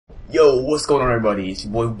Yo, what's going on, everybody? It's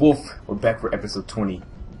your boy Wolf. We're back for episode 20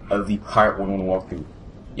 of the Pirate101 walkthrough.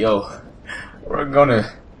 Yo, we're going to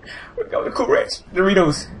Cool Ranch,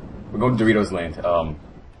 Doritos. We're going to Doritos land.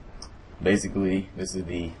 Basically, this is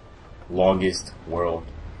the longest world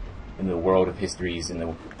in the world of histories, in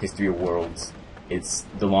the history of worlds. It's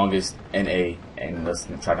the longest NA, and let's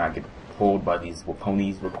try not to get pulled by these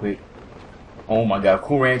ponies real quick. Oh my god,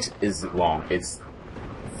 Cool Ranch is long. It's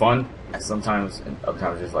fun at sometimes, and other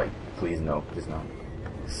times it's like, please no, just no.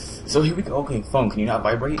 So here we go. Okay, phone, can you not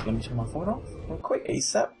vibrate? Let me turn my phone off real quick,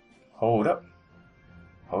 ASAP. Hold up,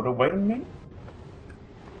 wait a minute.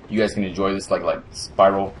 You guys can enjoy this like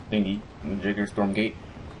spiral thingy in the Jigger Stormgate.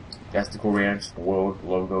 That's the Cool Ranch world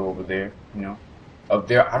logo over there, you know. Up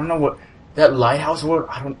there, I don't know what that lighthouse world.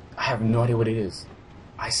 I have no idea what it is.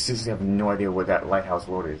 I seriously have no idea what that lighthouse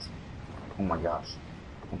world is. Oh my gosh,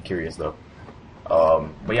 I'm curious though.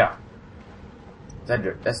 But yeah,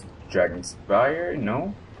 that's Dragonspire.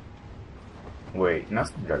 No, wait, not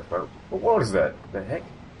Dragonspire. What world is that? The heck?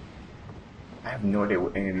 I have no idea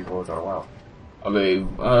what any of these worlds are. Wow. Okay,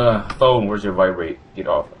 phone, where's your vibrate? Get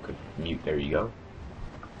off. I could mute. There you go.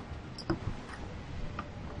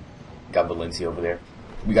 Got Valencia over there.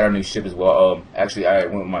 We got our new ship as well. Actually, I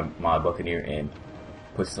went with my Buccaneer and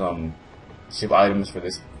put some ship items for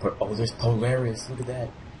this. Oh, there's Polaris. Look at that.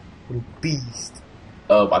 What a beast.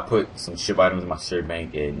 I put some ship items in my ship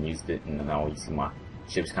bank and used it, and now you see my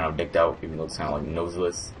ship's kind of decked out, even though it's kind of like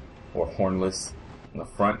noseless or hornless in the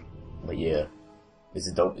front. But yeah, this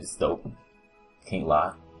is dope. It's dope. Can't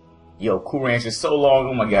lie. Yo, Cool Ranch is so long.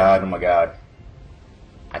 Oh my god. Oh my god.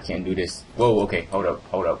 I can't do this. Whoa. Okay. Hold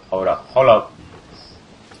up.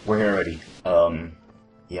 We're here already.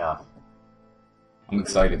 Yeah. I'm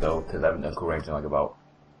excited though, because I haven't done Cool Ranch in like about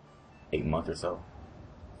 8 months or so.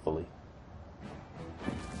 Fully.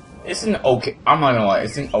 It's an okay, I'm not gonna lie,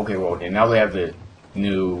 it's an okay world, and now they have the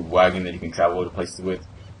new wagon that you can travel to places with.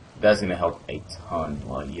 That's gonna help a ton.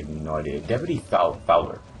 Well, you have no idea. Deputy Fowler.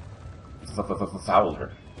 Fowler.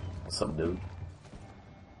 What's up, dude?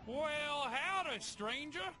 Well, howdy,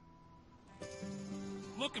 stranger.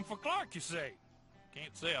 Looking for Clark, you say?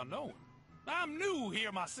 Can't say I know him. I'm new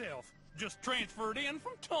here myself. Just transferred in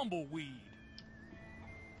from Tumbleweed.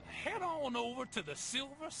 Head on over to the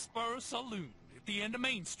Silver Spur Saloon at the end of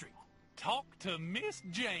Main Street. Talk to Miss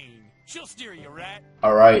Jane. She'll steer you right.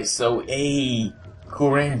 Alright, so, hey,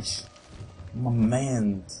 Cool Ranch. My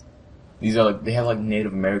man. These are like, they have like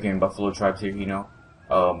Native American buffalo tribes here, you know.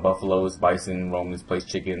 Buffaloes, bison, roam this place,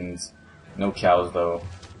 chickens. No cows though.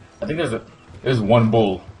 I think there's one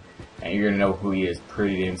bull, and you're gonna know who he is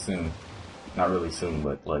pretty damn soon. Not really soon,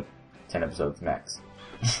 but like 10 episodes max.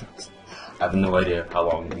 I have no idea how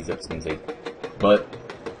long these episodes can take, but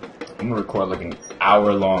I'm gonna record like an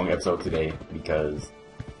hour-long episode today because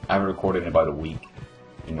I haven't recorded in about a week,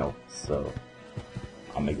 you know. So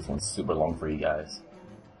I'll make this one super long for you guys.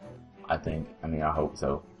 I think. I mean, I hope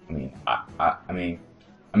so. I mean,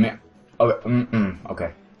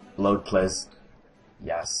 okay. Load, please.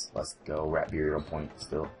 Yes, let's go. Rat beard on point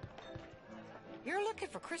still. You're looking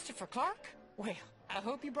for Christopher Clark? Well, I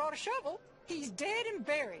hope you brought a shovel. He's dead and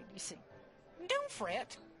buried, you see. Don't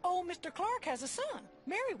fret. Old Mr. Clark has a son,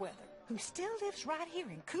 Merriweather, who still lives right here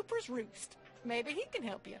in Cooper's Roost. Maybe he can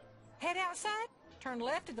help you. Head outside, turn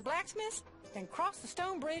left to the blacksmith's, then cross the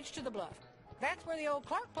stone bridge to the bluff. That's where the old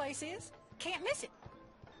Clark place is. Can't miss it.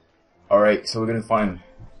 Alright, so we're gonna find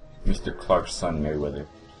Mr. Clark's son, Merriweather.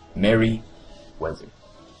 Merriweather.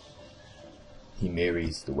 He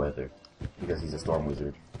marries the weather because he's a storm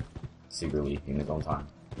wizard. Secretly, in his own time.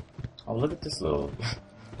 Oh, look at this little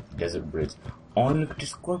desert bridge. Oh, look at the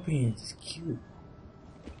scorpions. It's cute.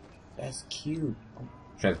 That's cute.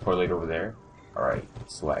 Transport late over there. Alright,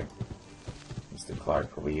 swag. Mr.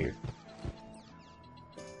 Clark over here.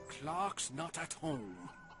 Clark's not at home.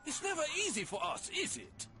 It's never easy for us, is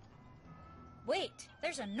it? Wait,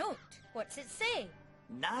 there's a note. What's it say?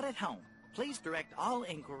 Not at home. Please direct all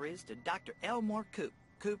inquiries to Dr. Elmore Coop,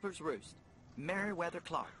 Cooper's Roost. Merriweather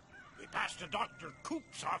Clark. We passed to Dr.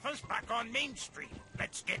 Coop's office back on Main Street.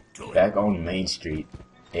 Let's get to it. Back on Main Street.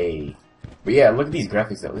 Hey. But yeah, look at these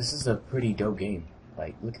graphics though. This is a pretty dope game.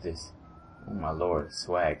 Like, look at this. Oh my lord.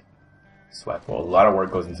 Swag. Swag. Well, a lot of work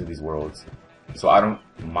goes into these worlds. So I don't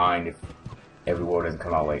mind if every world doesn't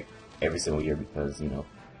come out like every single year because, you know,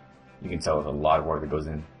 you can tell there's a lot of work that goes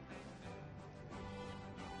in.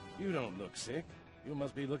 You don't look sick. You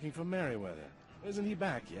must be looking for Merriweather. Isn't he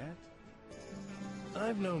back yet?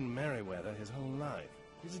 I've known Merriweather his whole life.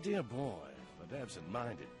 He's a dear boy, but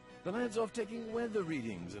absent-minded. The lad's off taking weather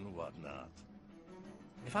readings and whatnot.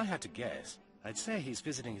 If I had to guess, I'd say he's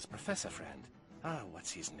visiting his professor friend.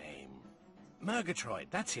 What's his name? Murgatroyd,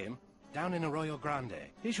 that's him. Down in Arroyo Grande.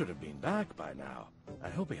 He should have been back by now. I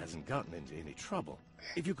hope he hasn't gotten into any trouble.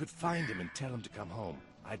 If you could find him and tell him to come home,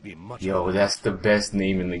 I'd be much Yo, more that's the best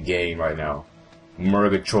name in the game right now.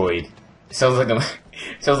 Murgatroyd. It sounds like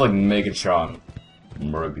sounds like Megatron.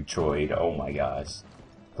 Murgatroyd. Oh my gosh.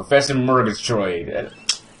 Professor Murgatroyd.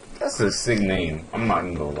 That's a sick name. I'm not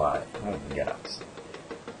even gonna lie. Oh my gosh.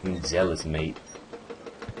 I'm jealous, mate.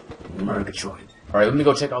 Murgatroyd. Alright, let me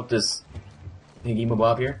go check out this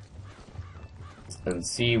thingy-mabob here. And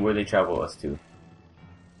see where they travel us to.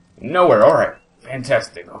 Nowhere, alright.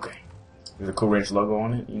 Fantastic, okay. There's a Cool Ranch logo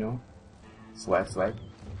on it, you know. Swag, swag.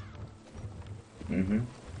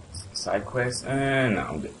 Side quest, and no,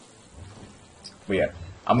 I'm good. But yeah,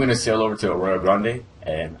 I'm gonna sail over to Arroyo Grande,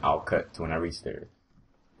 and I'll cut to when I reach there.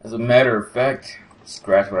 As a matter of fact,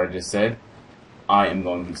 scratch what I just said. I am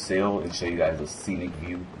going to sail and show you guys a scenic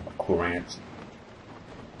view of Cool Ranch,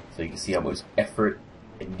 so you can see how much effort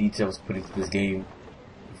and details put into this game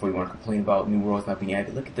before you want to complain about new worlds not being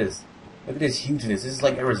added. Look at this. Look at this hugeness. This is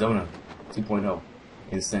like Arizona 2.0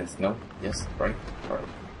 in a sense. No? Yes? Right? Alright.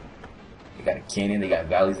 They got a canyon, they got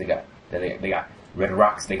valleys, they got red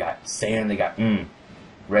rocks, they got sand, they got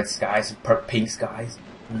red skies, pink skies.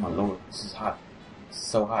 Oh my lord, this is hot. It's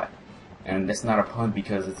so hot. And that's not a pun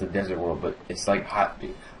because it's a desert world, but it's like hot.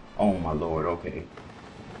 Oh my lord, okay.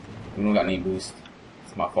 We don't got any boost.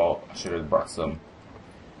 It's my fault. I should have brought some.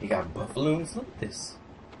 You got buffaloons? Look at this.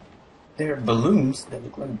 They're balloons that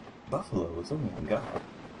look like buffaloes. Oh my god.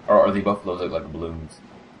 Or are they buffaloes that look like balloons?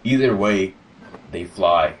 Either way, they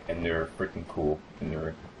fly and they're freaking cool. And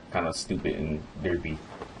they're kind of stupid and derpy.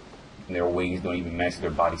 And their wings don't even match their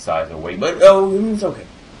body size or weight. But, oh, it's okay.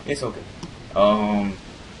 It's okay.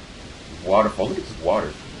 Waterfall. Look at this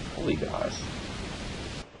water. Holy gosh.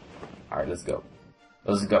 Alright, let's go.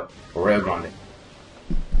 Let's go. Arroyo Grande.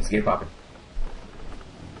 Let's get it poppin'.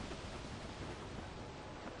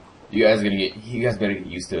 You guys better get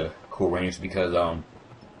used to Cool Ranch because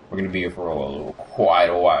we're gonna be here for quite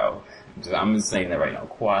a while. I'm just saying that right now.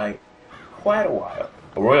 Quite a while.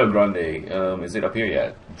 Arroyo Grande, is it up here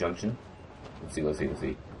yet? Junction? Let's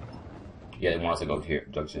see. Yeah, they want us to go here.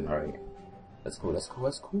 Junction, alright. That's cool.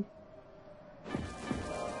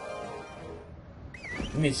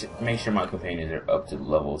 Let me make sure my companions are up to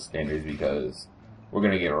level standards because we're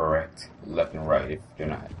gonna get wrecked left and right if they're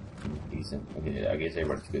not decent. Okay, I guess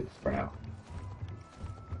everybody's good for now.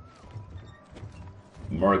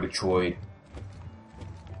 Murgatroyd.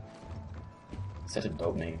 Such a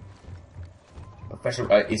dope name. Professor,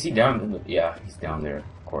 is he down in the, yeah, he's down there,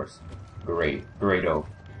 of course. Great. Great.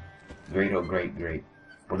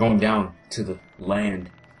 We're going down to the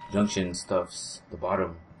land junction stuffs, the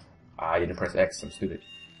bottom. I didn't press X, I'm stupid.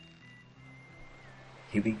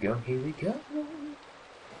 Here we go.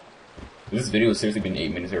 This video has seriously been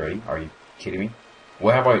 8 minutes already. Are you kidding me?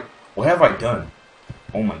 What have I done?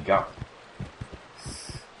 Oh my god.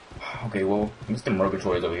 Okay, well, Mr.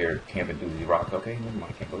 Murgatroyd is over here camping through the rock. Okay, never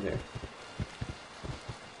mind, I can't go there.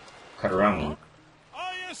 Cut around one.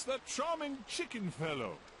 Ah, yes, that charming chicken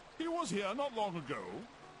fellow. He was here not long ago.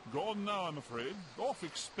 Gone now, I'm afraid. Off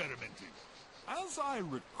experimenting. As I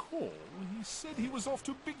recall, he said he was off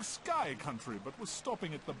to Big Sky Country, but was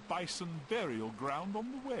stopping at the Bison Burial Ground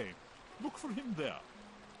on the way. Look for him there.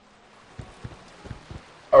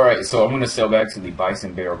 Alright, so I'm going to sail back to the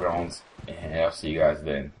Bison Burial Grounds, and I'll see you guys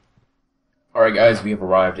then. Alright guys, we have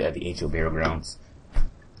arrived at the Ancient Burial Grounds,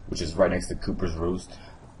 which is right next to Cooper's Roost.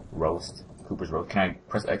 Cooper's Roast. Can I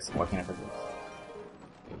press X? Why can't I press X?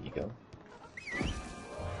 There you go.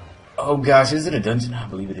 Oh gosh, is it a dungeon? I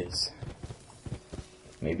believe it is.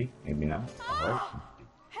 Maybe, maybe not. Alright.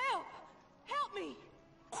 Help! Help me!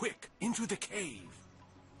 Quick, into the cave.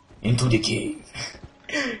 Into the cave.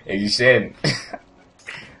 And you said,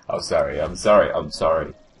 I'm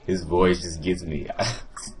sorry. His voice just gets me.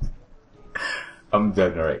 I'm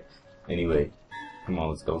done, alright. Anyway, come on,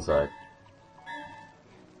 let's go inside.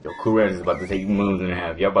 Yo, Cool Ranch is about to take moons and a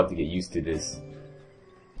half. Y'all about to get used to this.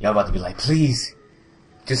 Y'all about to be like, please,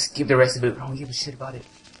 just skip the rest of it. I don't give a shit about it.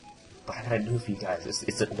 But I gotta do it for you guys.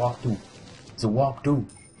 It's a walkthrough. It's a walkthrough.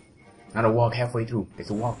 Not a walk halfway through. It's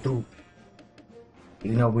a walkthrough.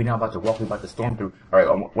 Even though we're not about to walk, we're about to storm through. Alright,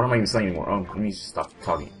 what am I even saying anymore? Let me just stop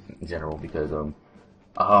talking in general because, do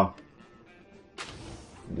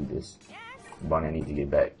this. Bonnie, I need to get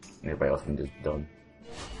back. And everybody else can just done.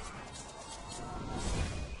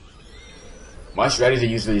 My strategy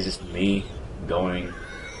usually is just me going,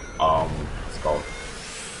 what's it called?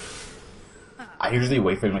 I usually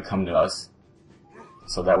wait for them to come to us,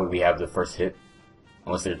 so that way we have the first hit.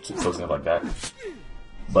 Unless they're too close enough like that.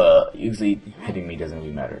 But usually hitting me doesn't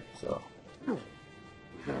really matter, so. Ooh,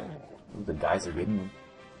 the guys are getting him.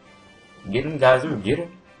 Get him, guys, get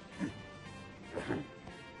him.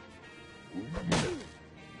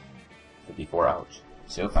 54, ouch.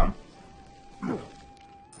 Still fine.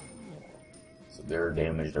 So they're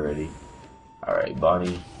damaged already. Alright,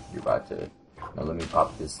 Bonnie, you're about to... Now let me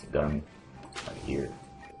pop this gun right here.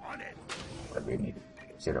 Whatever you need to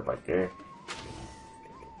set up right there.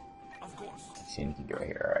 Of course. See, you can get right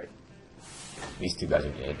here, alright. These two guys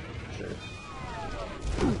are dead, sure.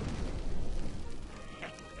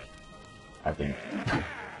 I think.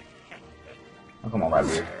 Oh, come on, right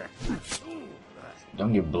here.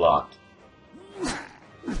 Don't get blocked.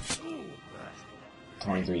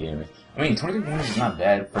 23 damage. I mean, 23 damage is not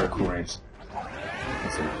bad for a cool range.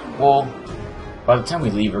 Well, by the time we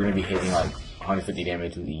leave, we're gonna be hitting like 150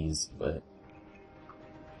 damage with ease, but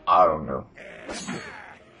I don't know.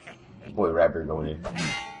 Boy, Rapper going in.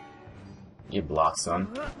 Get blocked, son.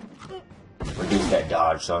 Reduce that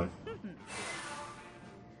dodge, son.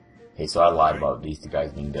 Okay, so I lied about these two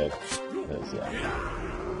guys being dead. Because, yeah.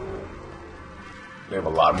 They have a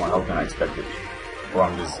lot more health than I expected. Or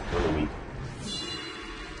I'm just really weak.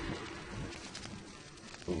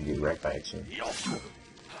 Ooh, get wrecked by action.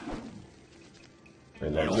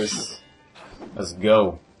 Relentless. Let's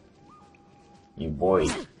go. You boy,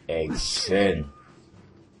 action.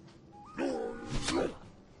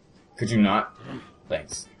 Could you not?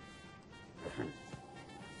 Thanks.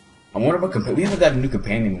 I wonder what we haven't got a new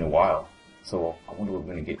companion in a while, so I wonder what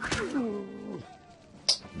we're gonna get. Oh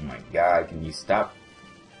my god, can you stop?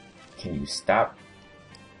 Can you stop?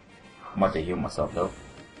 I'm about to heal myself though.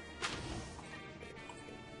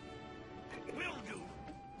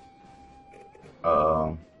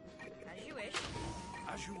 As you wish.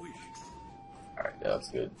 As you wish. Alright, that's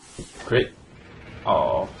good. Crit.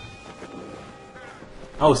 Aww.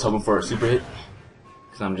 I was hoping for a super hit,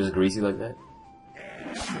 cause I'm just greasy like that.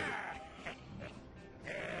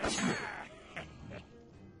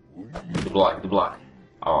 The block.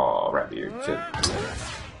 Oh, right here. Chill.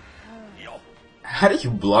 How do you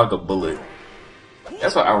block a bullet?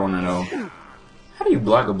 That's what I want to know. How do you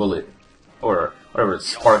block a bullet? Or whatever,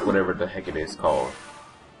 spark, whatever the heck it is called.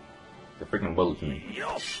 The freaking bullet to me.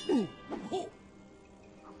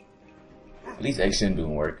 At least X shouldn't do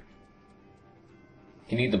work.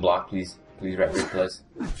 Can you need the block, please? Please, right here, plus.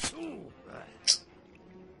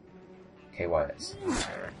 KYS.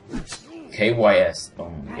 KYS. Oh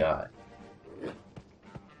my god.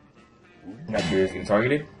 That beer is getting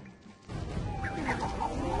targeted?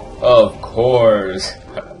 Of course.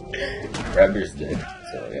 Rapper's dead,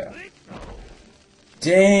 so yeah.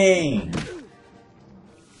 Dang!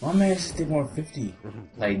 My man just did more 50.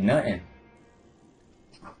 Like nothing.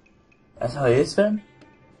 That's how it is, fam?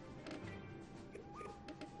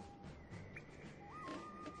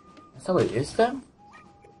 That's how it is, fam?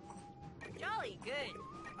 Jolly good.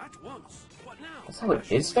 At once. What now? That's how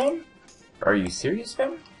it is, fam? Are you serious,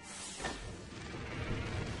 fam?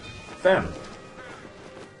 Fam.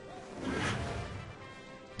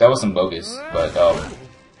 That was some bogus, but double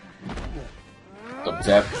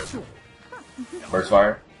tap, burst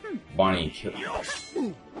fire, Bonnie kill.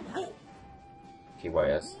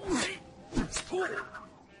 KYS.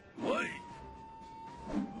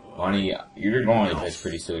 Bonnie, you're going to pitch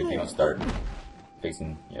pretty soon if you don't start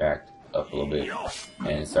fixing your act up a little bit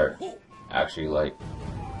and start actually like.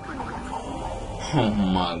 Oh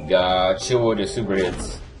my god, chill with the super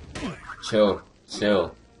hits. Chill.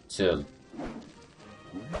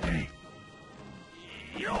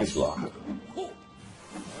 Good block.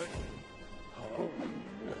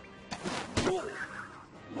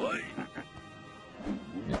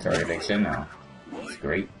 The target action now. That's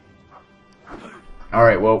great.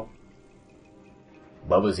 Alright, well.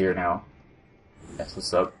 Bubba's here now. That's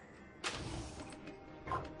what's up.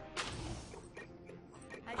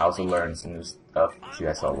 I also learned some new stuff you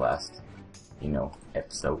guys saw last,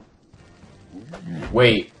 episode.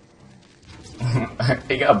 Wait.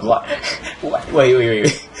 It got blocked.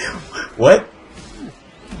 Wait. What?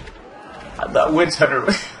 I thought Witch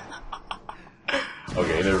Hunter.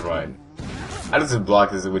 Okay, never mind. I just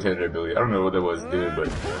blocked this Witch Hunter ability. I don't know what that was doing, but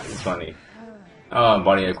it's funny.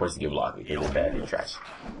 Bonnie, of course, you get blocked because it's bad, you're trash.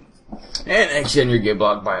 And action, you get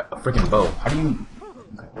blocked by a freaking bow. How do you.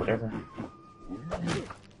 Okay, whatever.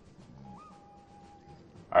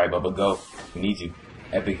 Alright, Bubba, go. We need you.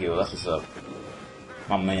 Epic heal, that's what's up.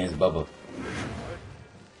 My man's Bubba.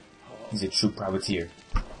 He's a true privateer.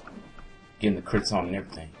 Getting the crits on and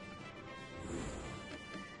everything.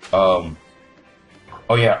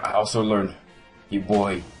 Oh yeah, I also learned your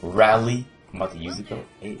boy Rally. I'm about to use it though.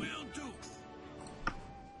 Hey.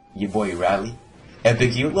 Your boy Riley.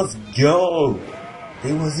 Epic heal. Let's go.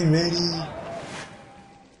 They wasn't ready.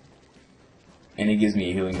 And it gives me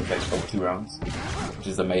a healing effect over 2 rounds, which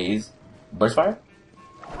is amazing. Burst fire.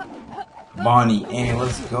 Bonnie, and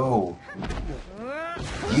let's go.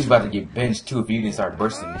 He's about to get benched too if you didn't start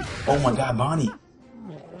bursting. Oh my god, Bonnie.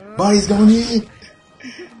 Bonnie's going in.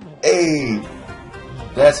 Hey.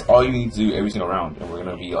 That's all you need to do every single round. And we're going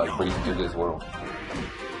to be like breathing through this world.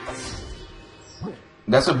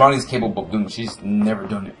 That's what Bonnie's capable of doing. She's never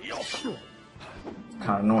done it.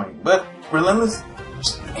 Kind of annoying. But relentless.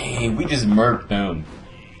 Hey, we just murked them.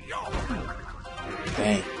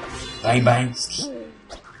 Bang. Bang, bang.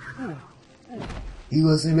 He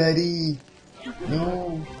wasn't ready.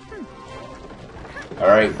 No.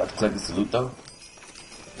 Alright, about to collect the salute though.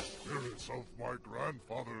 Spirits of my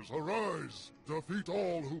grandfathers, arise! Defeat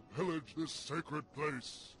all who pillage this sacred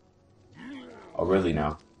place. Oh, really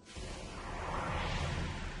now?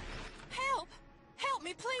 Help! Help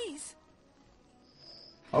me, please!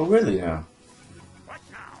 Oh, really now?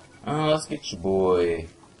 Let's get your boy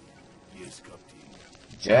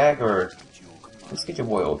Jack, or let's get your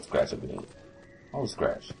boy Old Scratch up in here. Old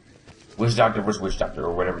Scratch. Witch Doctor versus Witch Doctor,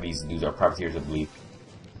 or whatever these dudes are, privateers, I believe.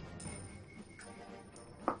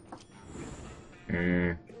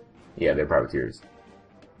 Yeah, they're privateers.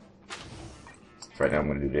 So right now I'm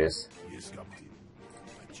gonna do this.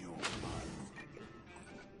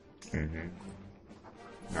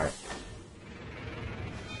 Alright.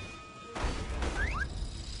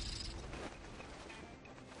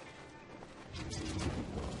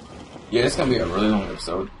 Yeah, it's gonna be a really long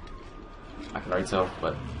episode. I can already tell,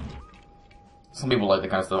 but some people like that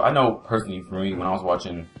kind of stuff. I know personally for me, when I was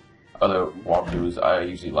watching other walkthroughs, I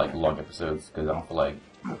usually like long episodes because I don't feel like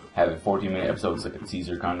having 14-minute episodes like a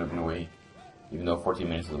teaser kind of in a way. Even though 14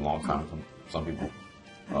 minutes is a long time for some people.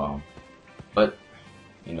 But,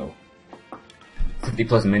 you know,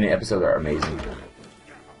 50+ minute episodes are amazing. How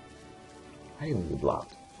do you want to get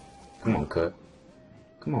blocked? Come on, cut.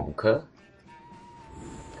 Come on, cut.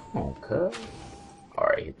 Come on, cut.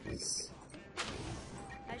 Alright, hit this.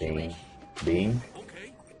 Bing. Bing.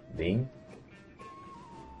 Bing.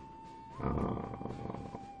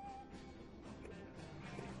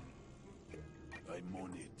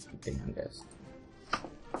 Bing, I guess.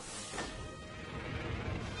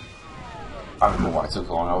 I don't know why it took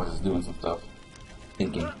so long. I was just doing some stuff.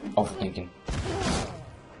 Thinking. Overthinking.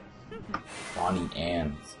 Bonnie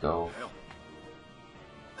Ann. Let's go.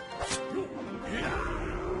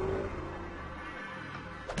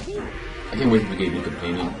 I can't wait to get a new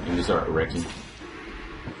companion and we start wrecking.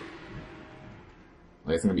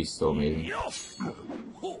 Like, it's gonna be so amazing.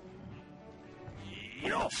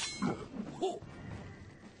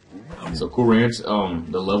 So Cool Ranch,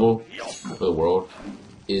 the level for the world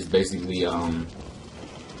is basically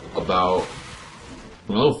about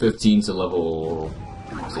from level 15 to level,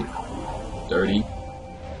 what's it, 30,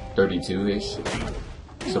 32-ish.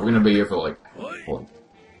 So we're gonna be here for like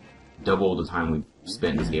double the time we've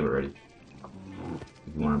spent in this game already.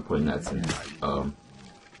 If you want to put in that sense.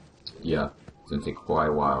 Yeah, it's gonna take quite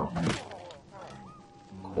a while.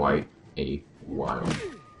 Quite a while.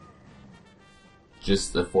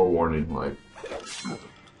 Just a forewarning, like,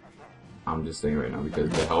 I'm just saying right now,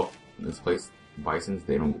 because the health in this place, bisons,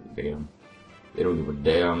 they don't give a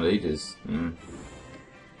damn. They just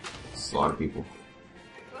slaughter people.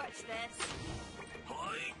 Watch this.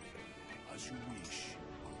 As you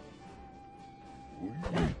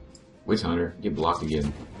wish. Witch Hunter, get blocked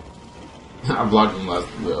again. I blocked him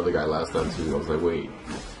the other guy last time too. I was like, wait,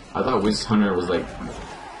 I thought Witch Hunter was like,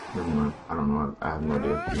 never mind. I don't know. I have no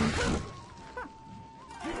idea.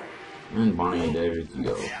 And Bonnie and David, you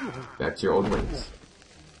go back to your old ways.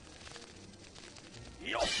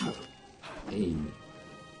 Hey,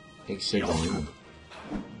 egg shake going in.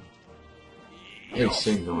 Egg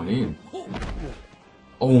shake going in.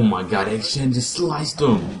 Oh my god, egg shake just sliced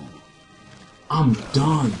him. I'm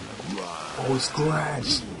done. Oh,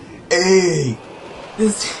 Scratch. Hey,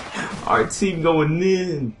 this our team going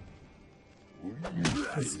in.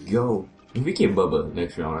 Let's go. If we get Bubba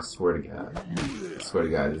next round, I swear to God. I swear to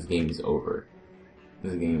God, this game is over.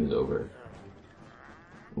 This game is over.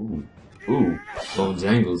 Ooh. Ooh. Bone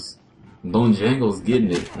Jangles. Bone Jangles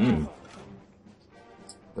getting it.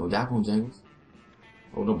 Don't die, Bone Jangles.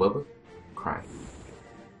 Oh, no Bubba. Cry.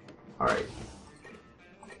 Alright.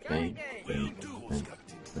 Bang. Bang. Bang.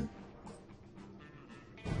 Bang.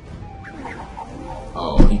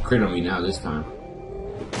 Oh, he crit on me now this time.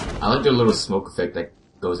 I like the little smoke effect that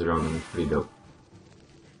goes around him. Pretty dope.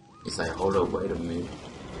 It's like, hold up, wait a minute.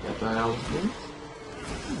 I thought I was good.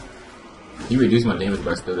 He reduced my damage,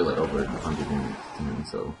 but I still did like over 100 damage,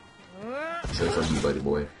 so Show it on you, buddy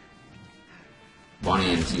boy.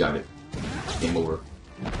 Bonnie and she got it. Game over.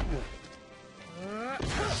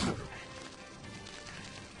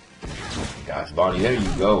 Gosh, Bonnie, there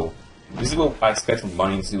you go. This is what I expect from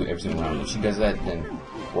Bonnie to do every single round. If she does that, then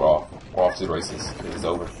we're off. We're off to the races. It's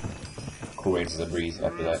over. Cool Ranch is a breeze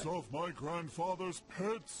after that. Of my grandfather's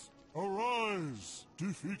pets, arise!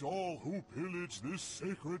 Defeat all who pillage this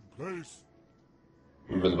sacred place.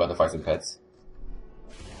 We're really about to fight some pets.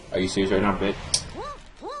 Are you serious right now, Bit?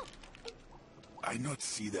 I not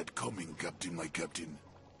see that coming, Captain, my captain.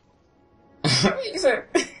 You said...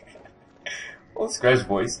 Old scratch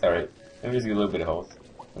voice. Alright. Let me just get a little bit of health.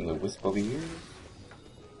 And the wisp over here.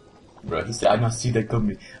 Bro, he said I not see that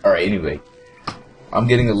coming. Alright, anyway. I'm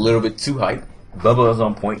getting a little bit too hyped. Bubba was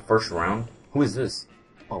on point first round. Who is this?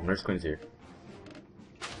 Oh, Nurse Quinn's here.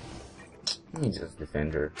 Let me just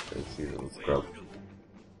defend her. She's a little scrub.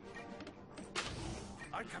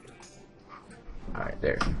 Alright,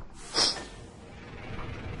 there.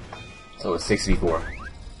 So it's 6v4.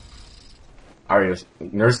 Alright,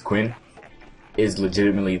 Nurse Quinn is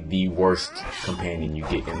legitimately the worst companion you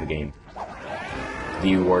get in the game.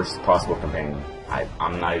 The worst possible companion.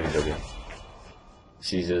 I'm not even joking.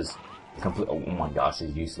 She's just complete. Oh my gosh,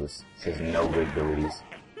 she's useless. She has no good abilities.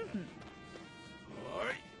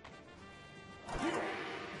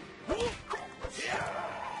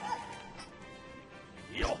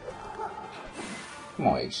 Come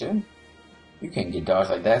on, Action. You can't get dodged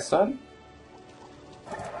like that, son.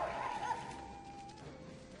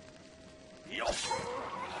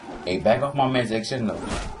 Hey, back off my man's Action, though.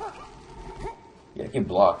 Yeah, get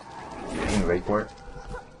blocked. You ready for it?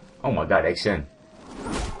 Oh my god, Action.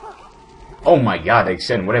 Oh my god,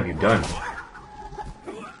 Action, what have you done?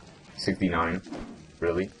 69.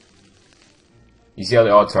 Really? You see how they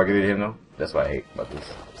all targeted him, though? That's what I hate about this.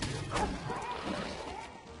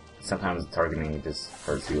 Sometimes targeting just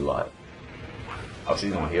hurts you a lot. Oh,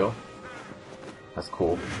 she's gonna heal? That's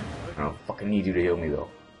cool. I don't fucking need you to heal me, though.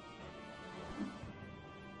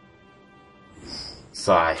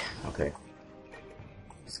 Sigh. Okay.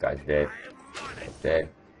 This guy's dead. He's dead.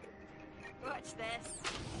 Watch this.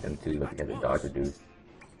 Them two look at the dodger dude.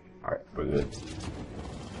 Alright, we're good.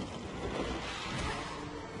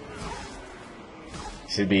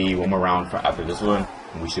 Should be one more round for after this one,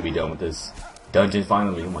 and we should be done with this dungeon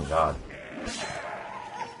finally. Oh my god.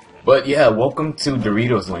 But yeah, welcome to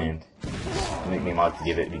Doritos Land. Nickname I like to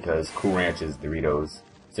give it because Cool Ranch is Doritos.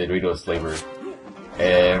 It's a Doritos flavor.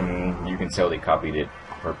 And you can tell they copied it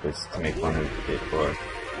on purpose to make fun of it, or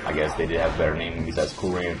I guess they did have a better name besides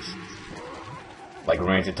Cool Ranch. Like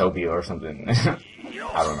Ranchotopia or something. I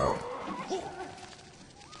don't know.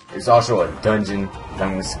 There's also a dungeon that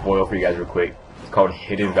I'm going to spoil for you guys real quick. It's called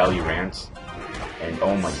Hidden Valley Ranch. And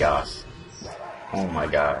oh my gosh. Oh my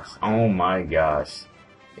gosh. Oh my gosh.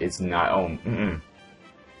 It's not... Oh,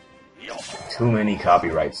 Too many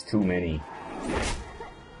copyrights. Too many.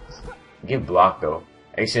 Get blocked though.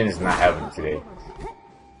 Action is not having it today.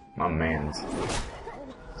 My man's.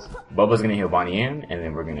 Bubba's gonna heal Bonnie in, and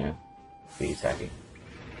then we're gonna be attacking.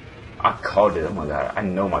 I called it. Oh my god. I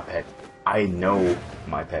know my pet. I know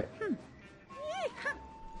my pet.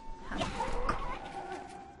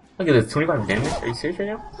 Look at this. 25 damage. Are you serious right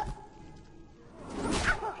now?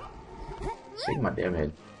 Shake my damn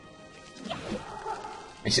head.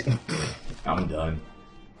 I'm done.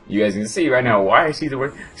 You guys can see right now why is she the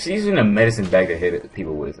worst. She's using a medicine bag to hit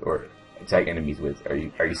people with or attack enemies with. Are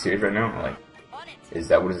you serious right now? Like, is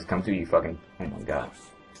that what this has come to? You fucking. Oh my god.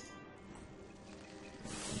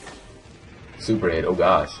 Super hit. Oh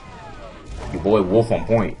gosh. Your boy Wolf on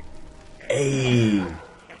point. Hey.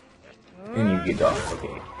 And you get dodged.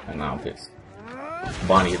 Okay. And now I'm pissed.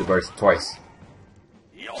 Bonnie hit the burst twice.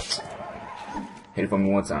 Hit it for me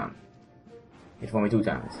one time. Hit it for me 2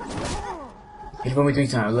 times. Hit it for me 3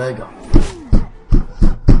 times. Let it go.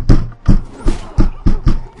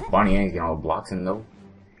 Bonnie ain't getting all the blocks in though.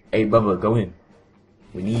 Hey Bubba, go in.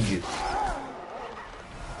 We need you.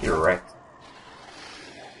 You're wrecked.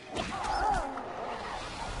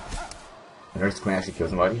 Nurse Quinn actually kill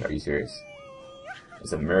somebody? Are you serious?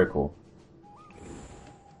 It's a miracle.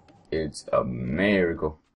 It's a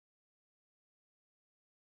miracle.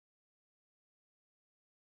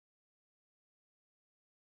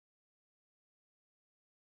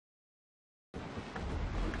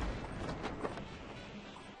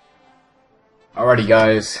 Alrighty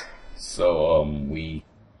guys, so we,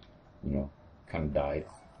 kind of died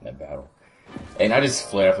in that battle. And I just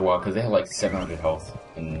fled after a while because they had like 700 health,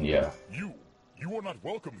 and yeah. You are not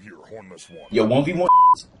welcome here, Hornless One. Yo, 1v1.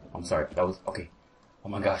 I'm sorry, that was, okay. Oh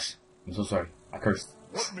my gosh, I'm so sorry, I cursed.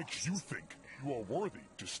 What makes you think You are worthy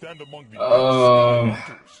to stand among the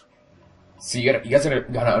hunters. See, you guys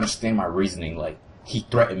gotta understand my reasoning. Like, he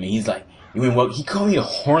threatened me. He's like, you ain't what? He called me a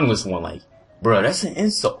hornless one. Like, bro, that's an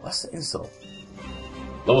insult. That's an insult.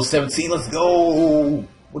 Level 17, let's go.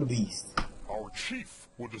 What a beast. Our chief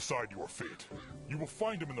will decide your fate. You will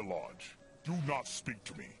find him in the lodge. Do not speak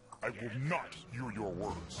to me. I will not hear your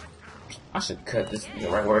words. I should cut this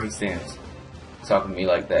right where he stands. Talking to me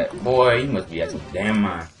like that. Boy, you must be out your damn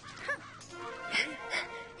mind.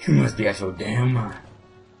 You must be out your damn mind.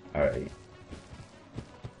 Alright.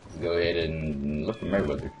 Let's go ahead and look for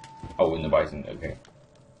Merryweather. Oh, in the Bison, okay.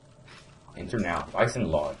 Enter now.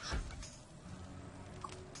 Bison Lodge.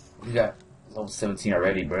 We got level 17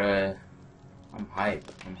 already, bruh. I'm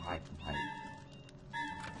hyped. I'm hyped. I'm hyped.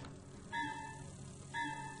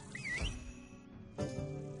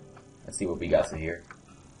 Let's see what we got to here.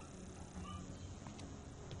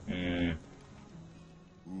 Who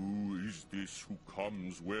is this who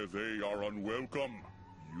comes where they are unwelcome?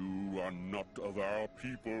 You are not of our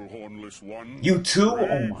people, hornless one. You too?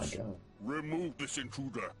 Braves, oh my god. Remove this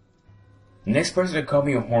intruder. Next person to call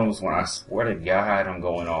me a hornless one, I swear to God I'm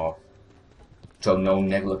going off. Joe no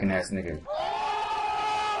neck looking ass nigga.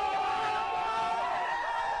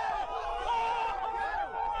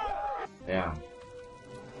 Damn.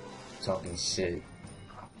 Talking shit.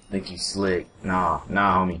 Think you slick. Nah,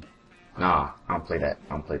 homie. Nah, I don't play that.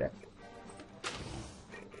 I don't play that.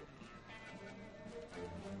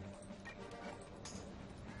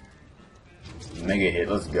 Mega hit,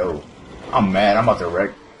 let's go. I'm mad, I'm about to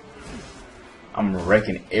wreck. I'm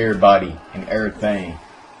wrecking everybody and everything.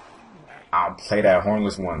 I'll play that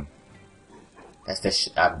hornless one. That's that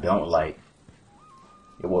shit I don't like.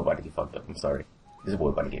 Your boy about to get fucked up, I'm sorry. This boy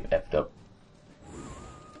about to get effed up.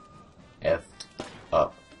 Effed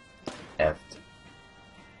up. Effed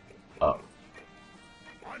up.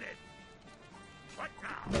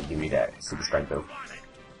 I'm gonna give you that super strike though.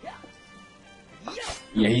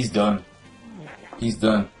 Yeah, he's done. He's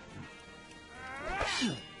done.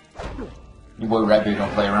 Your boy Rabbit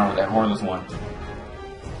don't play around with that hornless one.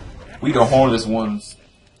 We the hornless ones.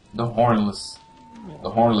 The hornless.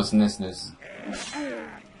 The hornlessness.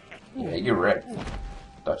 Yeah, you're wrecked.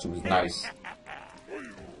 Thought she was nice.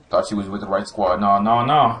 Thought she was with the right squad. No.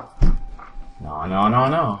 No.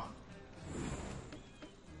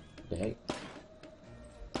 The heck?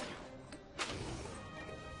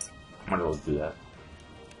 I'm gonna go do that.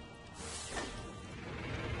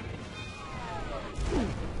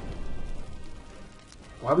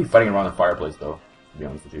 Why are we fighting around the fireplace though? To be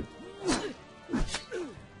honest with you.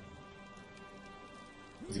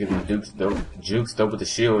 Let's get the jukes though with the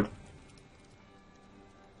shield.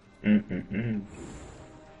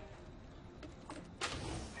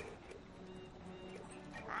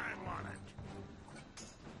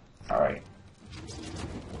 Alright.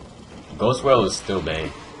 Ghostwell is still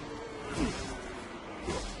big.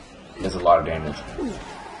 Does a lot of damage.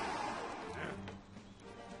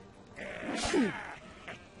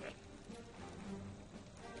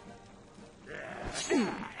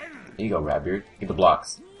 Here you go, Ratbeard. Get the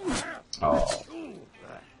blocks. Oh.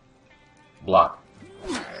 Block.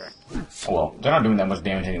 Oh, well, they're not doing that much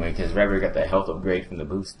damage anyway, because Ratbeard got that health upgrade from the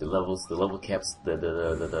boost, the level caps,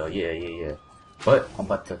 yeah. But I'm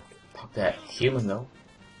about to pop that healing though.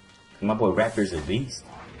 My boy Ratbeard's a beast.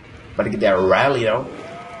 About to get that rally though.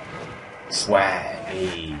 Swag.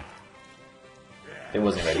 Hey. It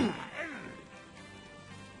wasn't ready.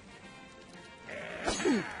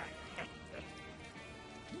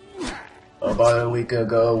 About a week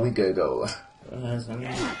ago. There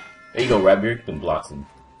you go, Ratbeard. Been blocks him.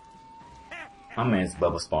 My man's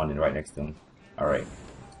bubble spawning right next to him. Alright.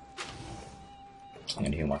 I'm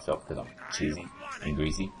gonna heal myself because I'm cheesy and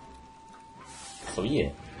greasy. So yeah.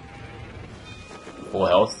 Full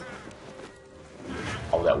health.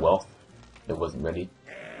 All that wealth that wasn't ready.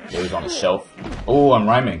 It was on the shelf. Oh, I'm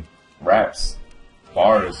rhyming. Raps.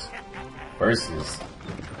 Bars. Verses.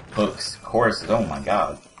 Hooks. Choruses. Oh my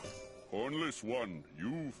god. Hornless one,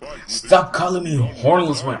 you fight. Stop calling me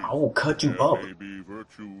hornless one. I will cut you up. There may be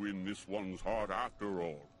virtue in this one's heart after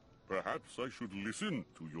all. Perhaps I should listen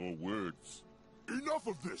to your words. Enough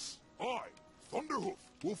of this. I, Thunderhoof,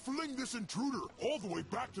 will fling this intruder all the way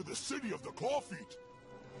back to the city of the Clawfeet.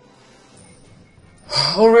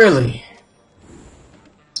 Oh, really?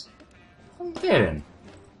 Okay then.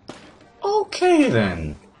 Okay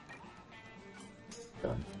then.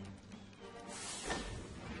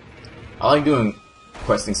 I like doing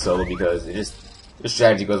questing solo because it just the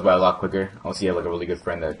strategy goes by a lot quicker. Unless you have like a really good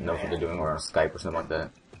friend that knows what they're doing, or on Skype or something like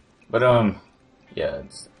that. But yeah.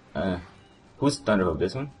 It's, who's Thunderhoof?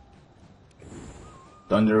 This one?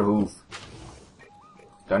 Thunderhoof.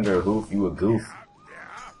 Thunder Hoof, you a goof.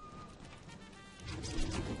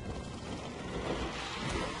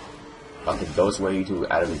 About to ghost way you to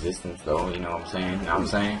out of existence though, you know what I'm saying? You know what I'm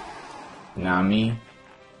saying? You know what I mean?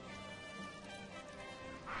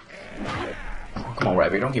 Oh, come on,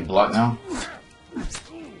 Rabbit, don't get blocked now.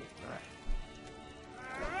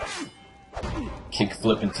 Kick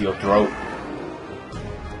flip into your throat.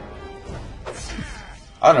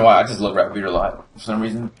 I don't know why, I just love Rabbit a lot. For some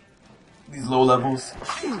reason, these low levels,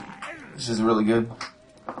 it's just really good.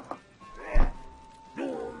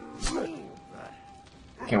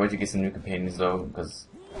 Can't wait to get some new companions though, because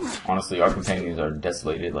honestly, our companions are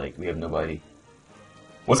desolated. Like, we have nobody.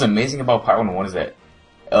 What's amazing about Pirate 101 is that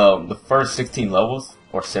the first 16 levels,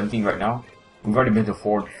 or 17 right now, we've already been to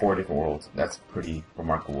four different worlds. That's pretty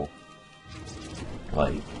remarkable.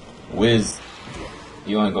 Like, Wiz,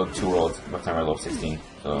 you only go to 2 worlds by the time you're level 16.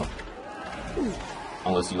 So,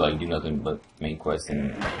 unless you like do nothing but main quest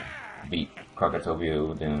and beat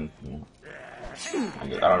Krakatopia, then you know.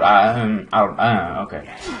 Okay.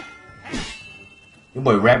 Your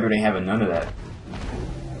boy Rabbit ain't having none of that.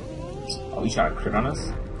 Oh, you trying to crit on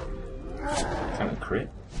us? Trying to crit?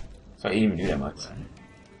 So I didn't even do that much.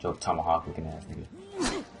 Joe Tomahawk looking ass nigga.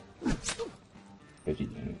 50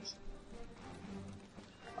 damage.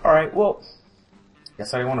 Alright, well,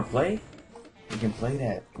 guess I want to play? We can play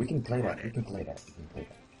that. We can play that. We can play that. We can play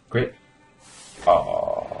that. Crit.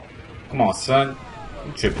 Oh, come on, son.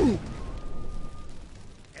 You tripping.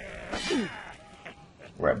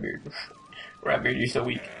 Ratbeard. Ratbeard, you're so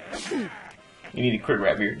weak. You need to crit,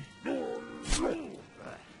 Ratbeard.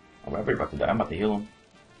 Oh, Ratbeard about to die. I'm about to heal him.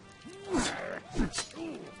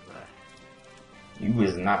 You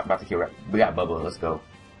is not about to kill Ratbeard. We got Bubba. Let's go.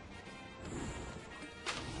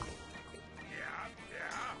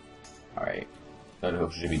 Alright. Thunder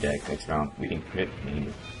Hoof should be dead next round. We can crit.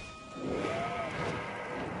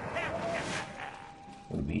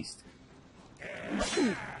 What a beast.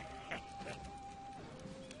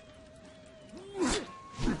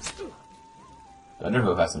 Thunder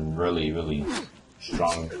Hoof has some really, really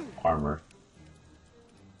strong armor.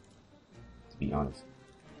 To be honest.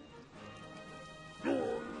 You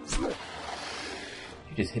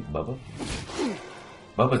just hit Bubba?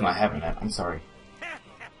 Bubba's not having that. I'm sorry.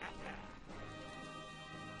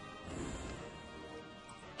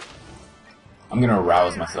 I'm gonna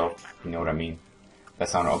arouse myself. You know what I mean? That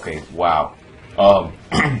sounded okay. Wow. Okay.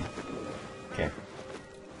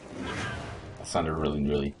 That sounded really,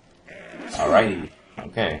 really. Alrighty.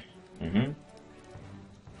 Okay.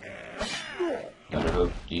 Thunder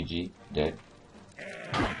Hoof, GG, dead.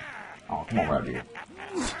 Oh, come on, right here.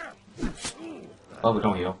 Oh, but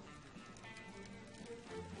don't heal.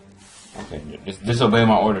 Okay, just disobey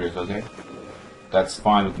my orders, okay? That's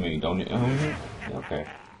fine with me. Don't. Okay.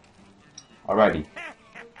 Alrighty.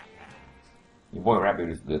 Your boy Rabbit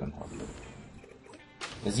is good on hard.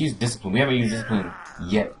 Let's use discipline. We haven't used discipline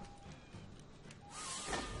yet.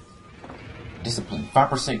 Discipline.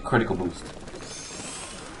 5% critical boost.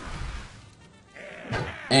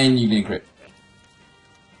 And you didn't crit.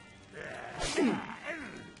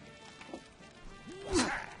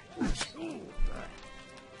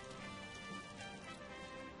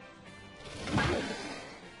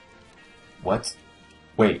 What?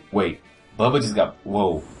 Wait. Bubba just got...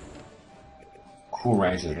 Whoa. Cool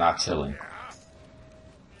Range is not chilling.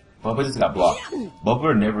 Bubba just got blocked.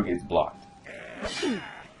 Bubba never gets blocked.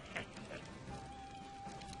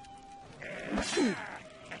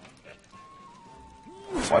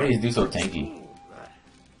 Why do you do so tanky?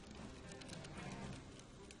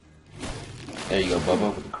 There you go,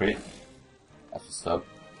 Bubba with the crit. That's what's up.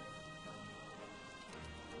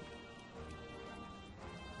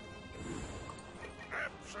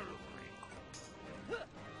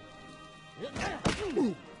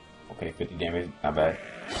 Okay, 50 damage, not bad.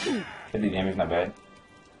 50 damage, not bad.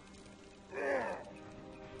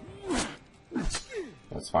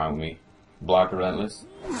 That's fine with me. Block Relentless.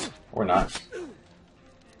 Or not.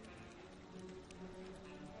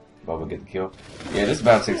 Bubba get the kill. Yeah, this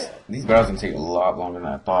battle takes... These battles can take a lot longer than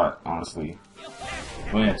I thought, honestly.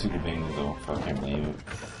 We only have 2 companions though, so I can't blame it.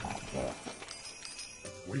 Oh,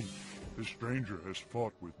 Wait, this stranger has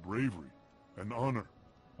fought with bravery and honor.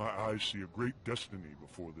 My eyes see a great destiny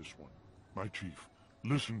before this one. My chief,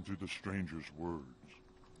 listen to the stranger's words.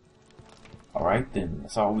 Alright then,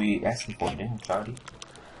 that's all we asking for, damn, Cloudy.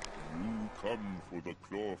 You come for the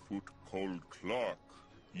clawfoot called Clark.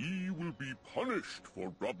 Ye will be punished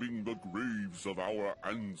for robbing the graves of our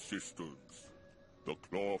ancestors. The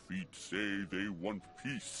clawfeet say they want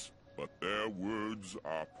peace, but their words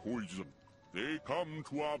are poison. They come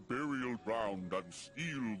to our burial ground and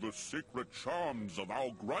steal the sacred charms of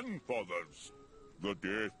our grandfathers. The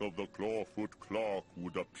death of the Clawfoot Clark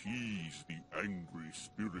would appease the angry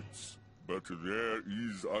spirits. But there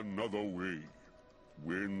is another way.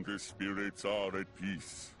 When the spirits are at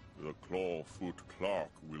peace, the Clawfoot Clark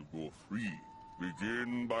will go free.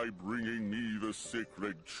 Begin by bringing me the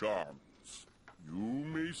sacred charms. You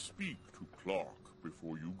may speak to Clark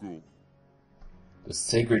before you go. The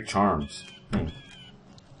sacred charms.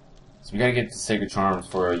 So we gotta get the sacred charms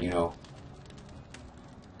for, you know,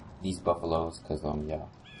 these buffaloes, cause yeah.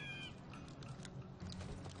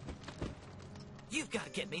 You've got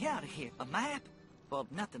to get me out of here. A map? Well,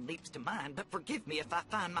 nothing leaps to mind, but forgive me if I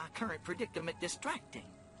find my current predicament distracting.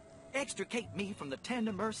 Extricate me from the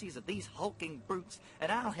tender mercies of these hulking brutes,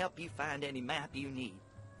 and I'll help you find any map you need.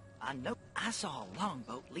 I know I saw a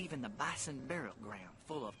longboat leaving the Bison burial ground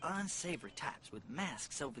full of unsavory types with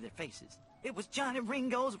masks over their faces. It was Johnny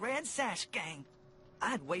Ringo's Red Sash gang.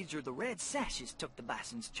 I'd wager the Red Sashes took the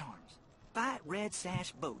Bison's charms. Fight Red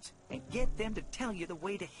Sash boats and get them to tell you the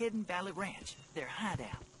way to Hidden Valley Ranch, their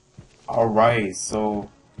hideout. Alright, so...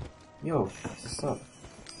 Yo, what's up?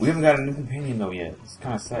 We haven't got a new companion though yet. It's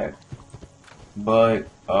kind of sad. But,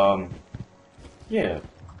 yeah.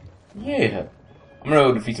 Yeah. I'm gonna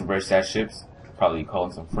go defeat some Red Sash ships. Probably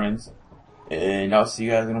calling some friends. And I'll see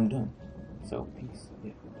you guys when I'm done. So, peace.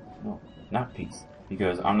 Yeah. No, not peace.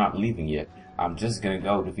 Because I'm not leaving yet. I'm just gonna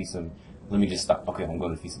go defeat some... Let me just stop. Okay, I'm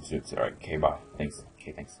going to defeat some ships. Alright, okay, bye. Thanks.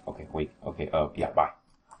 Okay, thanks. Okay, wait. Okay, yeah, bye.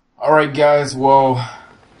 Alright, guys, well...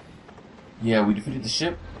 Yeah, we defeated the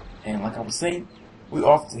ship. And like I was saying, we're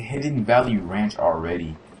off to Hidden Valley Ranch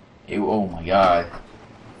already. Oh my god.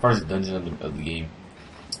 First dungeon of the game.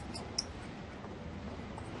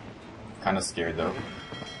 Kind of scared though.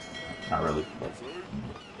 Not really, but...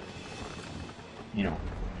 You know.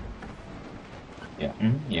 Yeah,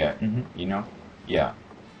 yeah, you know? Yeah.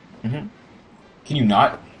 Can you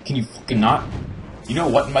not? Can you fucking not? You know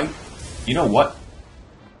what, Mike? You know what?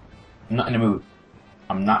 I'm not in the mood.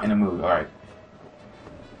 I'm not in the mood, alright.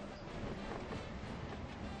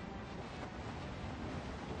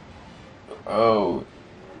 Oh.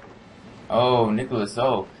 Oh, Nicholas,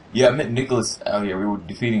 oh. Yeah, I met Nicholas out here. We were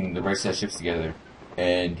defeating the Red Sash ships together.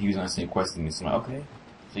 And he was on the same quest with me, so I'm like, okay.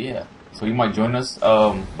 So yeah. So he might join us,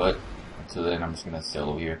 but until then I'm just gonna sail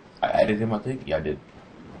over here. I added him, I think? Yeah, I did.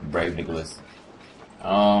 Brave Nicholas.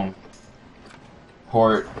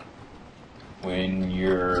 Port when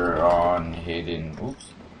you're on Hidden...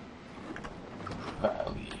 Oops.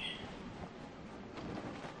 Valley.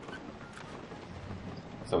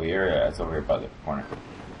 It's over here? Yeah, it's over here by the corner.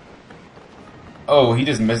 Oh, he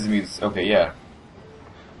just messaged me. Okay, yeah.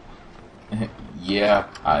 Yeah,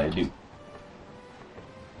 I do.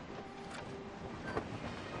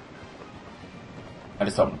 I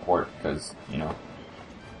just told him to port, because, you know.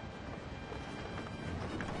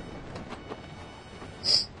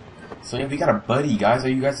 So yeah, we got a buddy, guys. Are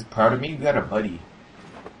you guys proud of me? We got a buddy.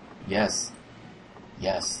 Yes.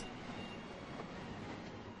 Yes.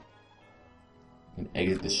 Can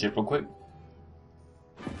exit the ship real quick.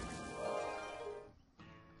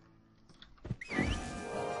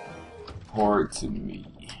 Port to me.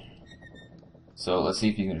 So let's see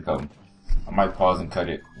if he's gonna come. I might pause and cut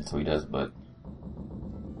it until he does, but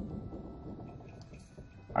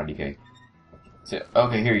RDK. So,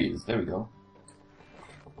 okay, here he is. There we go.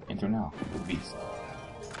 Enter now. The beast.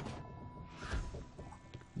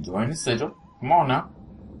 Join the sigil. Come on now.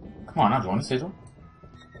 Come on now, join the sigil.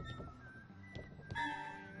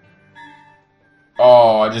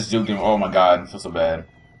 Oh, I just juked him. Oh my god, I feel so bad.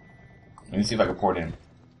 Let me see if I can port in.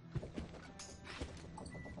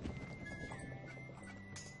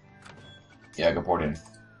 Yeah, I can port in.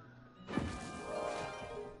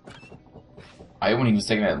 I hate when he was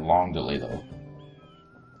taking that long delay though.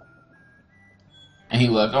 And he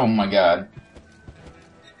left. Oh my god.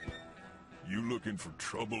 You looking for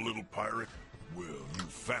trouble, little pirate? Well, you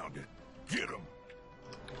found it. Get him.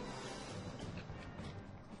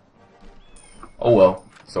 Oh well.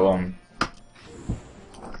 So I'm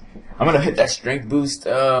gonna hit that strength boost.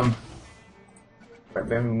 Move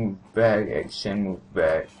back. Action. Move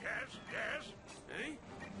back.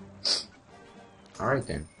 All right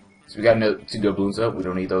then. So we got another 2 doubloons up. We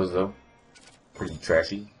don't need those though. Pretty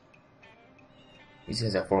trashy. He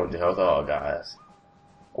says that 400 health. Oh, guys.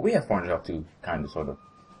 Oh, we have 400 health too, kind of, sort of.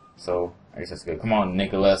 So I guess that's good. Come on,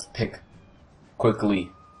 Nicholas, pick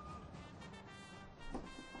quickly.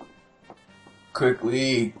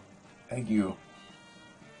 Quickly. Thank you.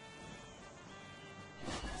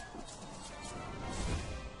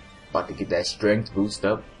 About to get that strength boost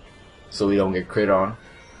up, so we don't get crit on.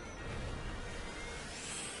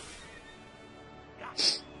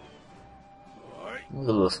 Look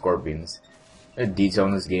at the little scorpions. The detail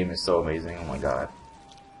in this game is so amazing. Oh my god.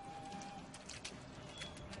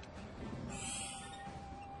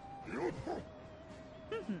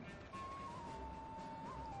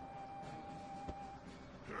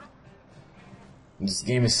 This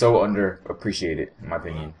game is so underappreciated, in my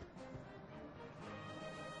opinion.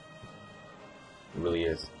 It really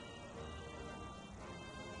is.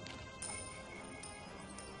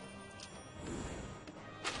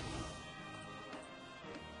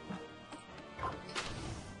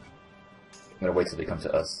 I'm gonna wait till they come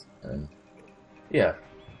to us, and yeah,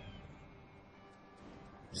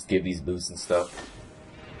 just give these boosts and stuff.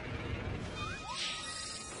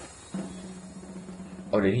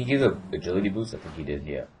 Oh, did he give the agility boost? I think he did,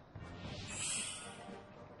 yeah.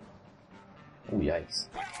 Oh, yikes.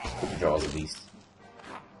 Control the beast.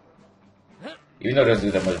 Even though it doesn't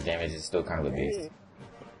do that much damage, it's still kind of a beast.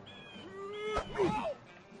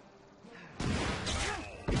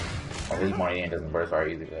 Oh, his money doesn't burst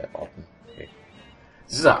very easily that often. Okay.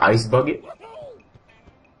 This is an ice bucket?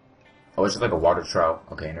 Oh, it's just like a water trout.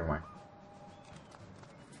 Okay, never mind.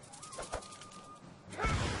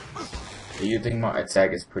 You think my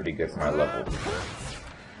attack is pretty good for my level?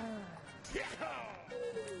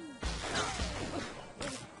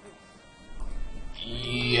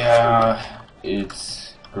 Yeah,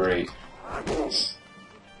 it's great.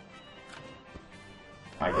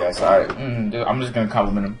 I guess I'm just gonna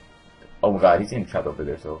compliment him. Oh my god, he's getting trapped over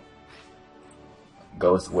there. So,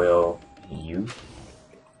 Ghost Whale, you,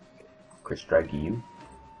 Crit Strike, you,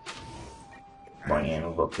 Bunny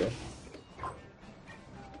Animal, okay.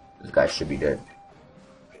 This guy should be dead.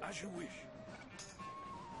 As you wish.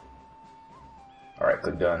 Alright,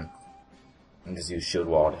 click done. And just use shield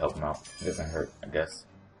wall to help him out. It doesn't hurt, I guess.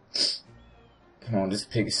 Come on,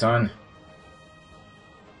 just pick son.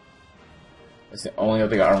 That's the only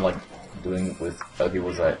other thing I don't like doing with other people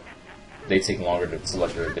is that they take longer to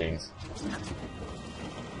select their things.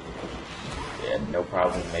 Yeah, no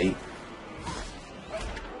problem, mate.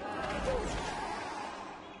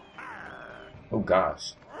 Oh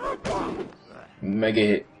gosh. Mega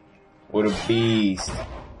hit. What a beast.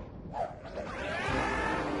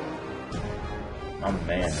 My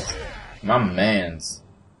mans. My mans.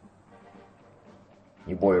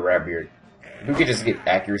 Your boy Ratbeard. If we could just get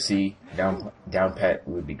accuracy down pat, it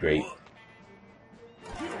would be great.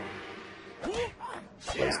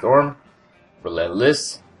 Storm.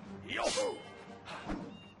 Relentless.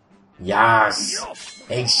 Yas.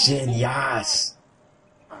 Action. Yas.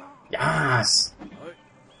 Yas.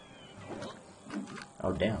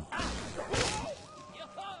 Oh damn.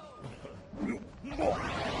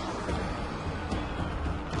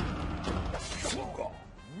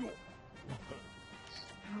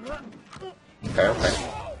 Okay, okay.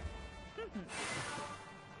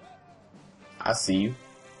 I see you.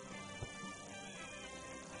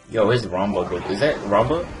 Yo, it's Ramba. Is that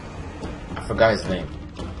Ramba? I forgot his name.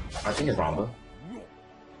 I think it's Ramba.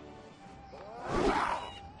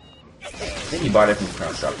 I think he bought it from the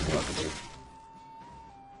crown shop.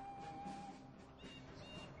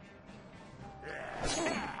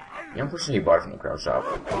 Yeah, I'm pretty sure he bought it from the crowd shop.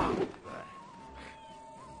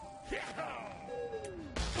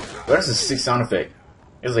 But that's a sick sound effect.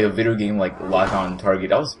 It was like a video game like Lock On Target.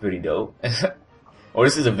 That was pretty dope. Or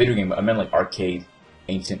this is a video game, but I meant like arcade,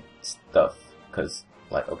 ancient stuff. Cause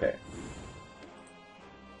like, okay.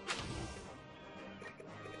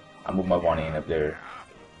 I moved my Bonnie in up there.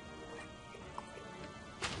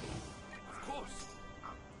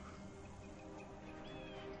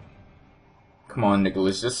 Come on,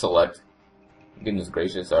 Nicholas, just select. Goodness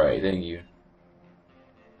gracious, alright, thank you.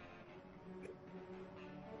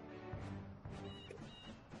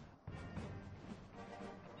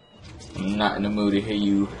 I'm not in the mood to hear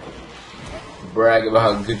you brag about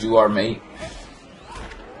how good you are, mate.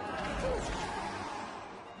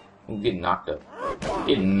 Ooh, get knocked up.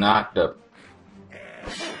 Get knocked up.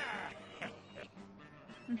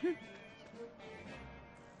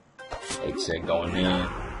 Except going in.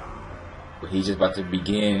 But he's just about to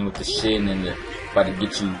begin with the shit and then about to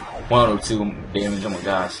get you 1 or 2 damage. Oh my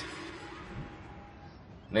gosh. I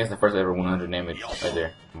think that's the first ever 100 damage right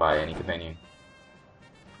there by any companion.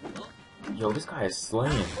 Yo, this guy is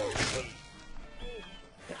slaying.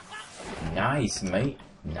 Nice, mate.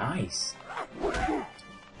 Nice.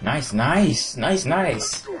 Nice, nice. Nice,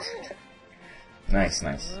 nice. Nice,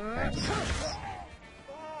 nice. Nice.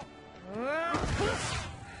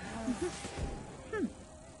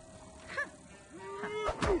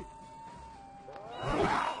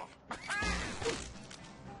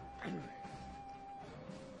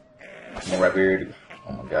 Ratbeard.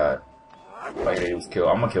 Oh my god. Like he was killed.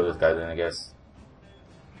 I'm gonna kill this guy then, I guess.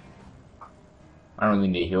 I don't really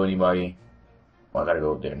need to heal anybody. Well, I gotta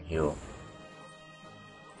go up there and heal.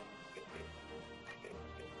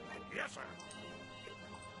 Yes, sir.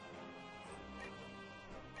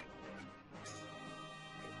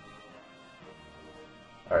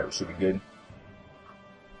 Alright, we should be good.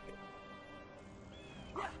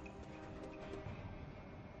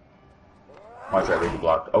 Watch that lady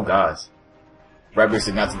block. Oh gosh. Rabbit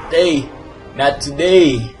said not today! Not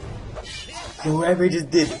today! Yo, Rabbit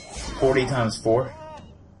just did 40 times 4.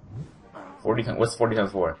 40 times, what's 40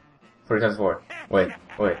 times 4? 40 times 4. Wait.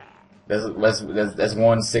 That's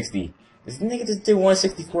 160. This nigga just did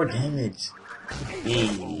 164 damage.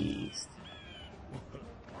 Beast.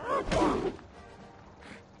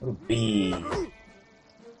 What a beast.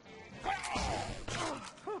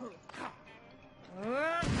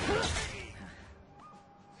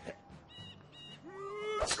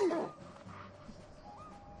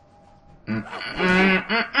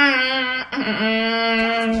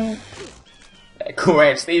 That Cool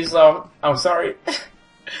Ranch theme song. I'm sorry. I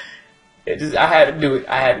had to do it.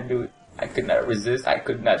 I could not resist. I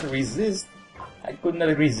could not resist,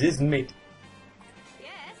 mate.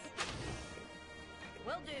 Yes.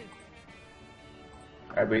 Will do.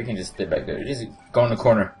 Alright, but you can just stay back there. Just go in the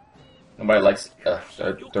corner. Nobody likes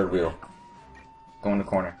third wheel. Go in the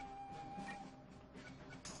corner.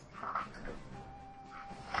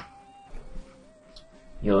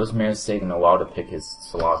 Yo, this man's taking a while to pick his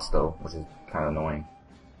slots though, which is kind of annoying.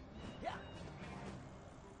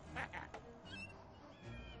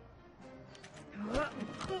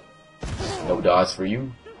 No dodge for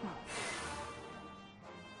you.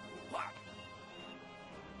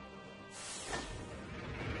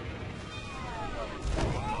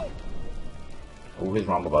 Oh, his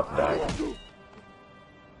mom about to die.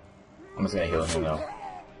 I'm just gonna heal him though.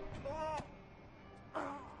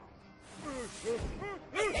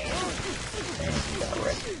 And he got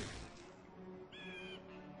wrecked.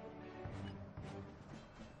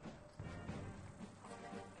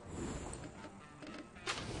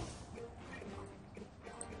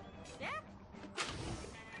 Yeah?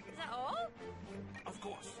 Is that all? Of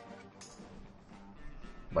course.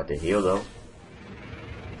 About to heal though.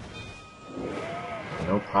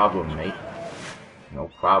 No problem, mate. No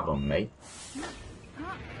problem, mate.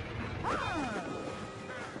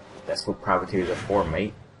 That's what privateers are for,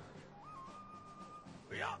 mate.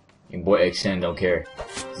 Your boy X Shen don't care.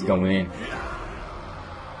 He's going in.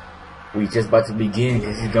 We just about to begin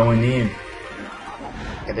because he's going in.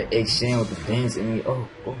 Got the X Shen with the dance and he, oh,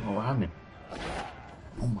 what happened?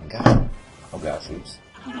 Oh my god. Oh gosh, oops.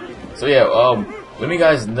 So yeah, let me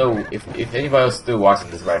guys know if anybody else is still watching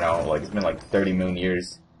this right now. Like, it's been like 30 million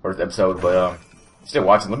years for this episode, but still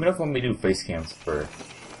watching. Let me know if you want me to do face cams for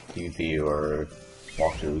PvP or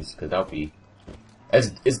walkthroughs, because that'll be,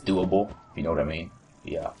 it's doable, if you know what I mean.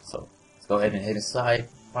 Yeah, so let's go ahead and head inside,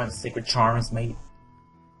 find the sacred charms, mate.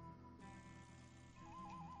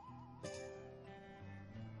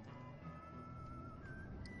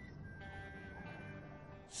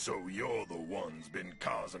 So you're the one's been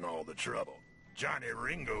causing all the trouble. Johnny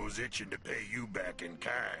Ringo's itching to pay you back in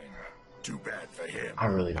kind. Too bad for him. I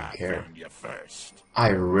really don't care. Found you first. I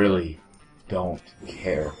really don't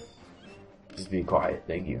care. Just be quiet,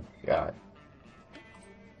 thank you. God.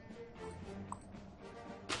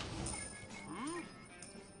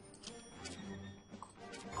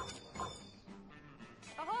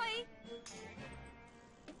 Ahoy!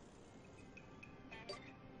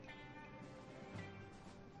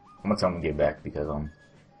 I'm gonna tell him to get back because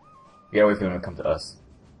we gotta wait for him to come to us.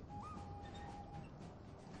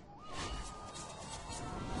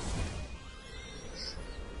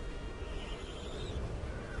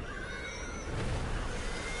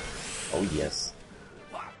 Oh yes.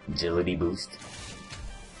 Agility boost.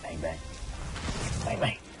 Bang bang. Bang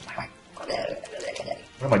bang. Bang bang.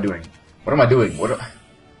 What am I doing? What am I doing?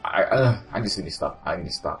 I just need to stop. I need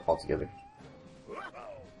to stop altogether.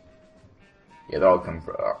 Yeah, they're all coming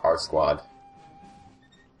for our squad.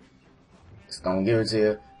 It's gonna give it to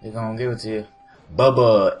you. It's gonna give it to you.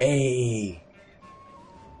 Bubba, hey.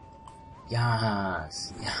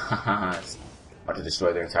 Yes. Yes. About to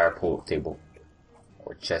destroy their entire pool table.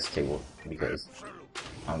 Or chess table. Because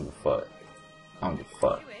I don't give a fuck. I don't give a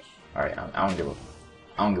fuck. Alright, I don't give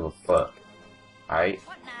a fuck. Alright?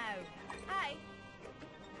 What now? Hi.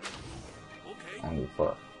 I don't give a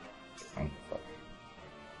fuck. I don't give a fuck.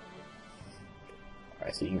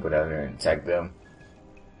 Alright, so you can go down there and attack them.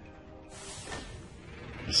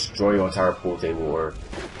 Destroy your entire pool table or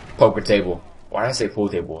poker table. Why did I say pool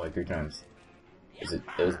table like 3 times? It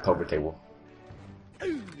was a poker table.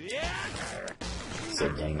 So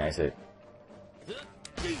dang, nice hit.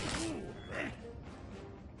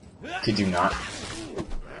 Could you not?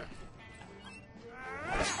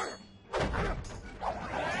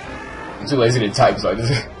 I'm too lazy to type, so I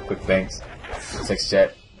just quick thanks. Text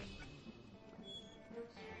chat.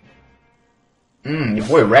 Your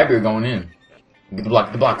boy Rabbit going in. Get the block,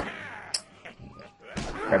 get the block.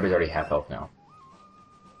 Rabbit's already half health now.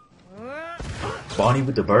 Bonnie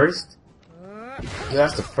with the burst? Yeah,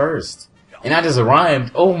 that's the first. And I just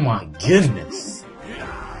rhymed. Oh my goodness.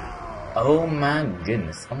 Oh my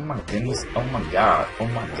goodness. Oh my goodness. Oh my god. Oh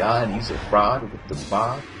my god. Use a fraud with the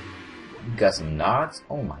bob. You got some nods?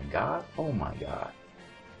 Oh my god. Oh my god.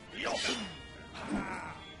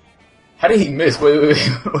 How did he miss?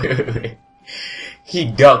 Wait. He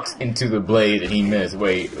ducked into the blade and he missed.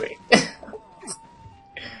 Wait.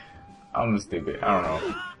 I'm stupid. I don't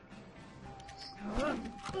know.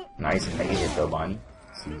 Nice and negative hit though, Bonnie.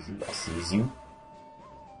 I sees you.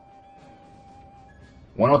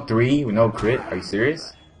 103 with no crit? Are you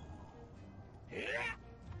serious?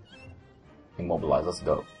 Immobilize, let's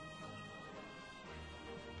go.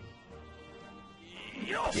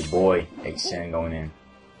 Your boy, X-Shen going in.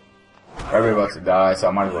 Rabbit about to die, so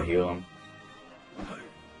I might as well heal him.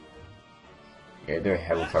 Yeah, they're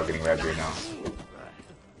heavily targeting Rabbit now.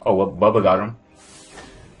 Oh, well, Bubba got him.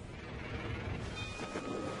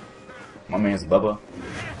 My man's Bubba.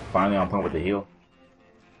 Finally on point with the heal.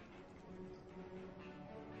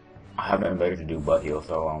 I have nothing better to do but heal,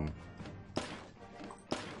 so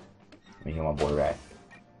let me heal my boy Rat.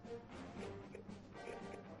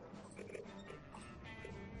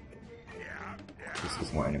 Let's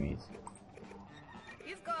get more enemies.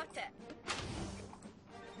 You've got it.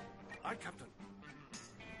 Aye, Captain.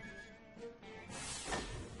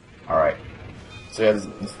 Alright. So yeah,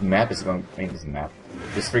 this map is going,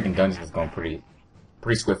 this freaking dungeon is going pretty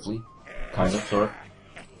swiftly. Kind of, sort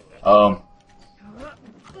of.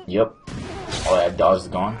 Yep. All that dodge is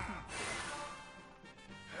gone.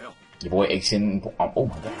 Your boy X-In, oh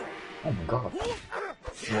my god. Oh my god.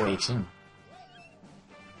 Your boy X-In.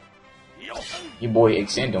 Your boy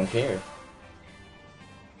X-In don't care.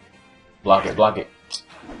 Block it, block it.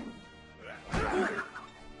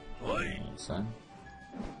 Son.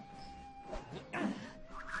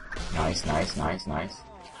 Nice.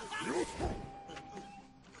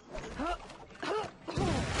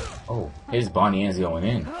 Oh, his Bonnie is going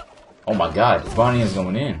in. Oh my god, his Bonnie is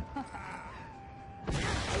going in.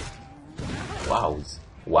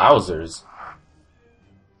 Wowzers.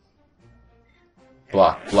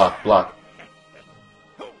 Block.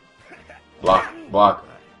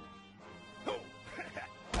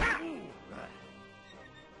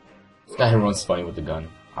 This guy runs funny with the gun.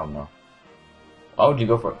 I don't know. Why would you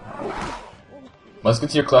go for it?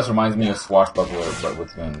 Musketeer class reminds me of Swashbuckler, but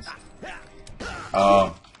with guns.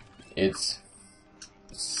 It's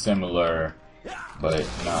similar, but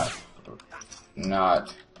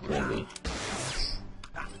not really.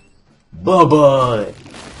 Bubba!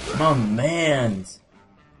 My mans!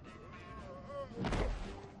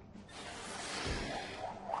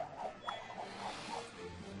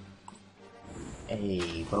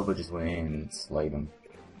 Hey, Bubba just went in and slayed him.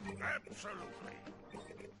 Absolutely.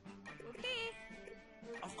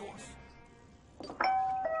 Of course.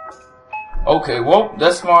 Okay, well,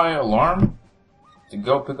 that's my alarm to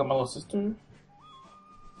go pick up my little sister.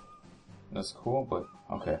 That's cool, but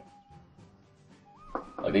okay.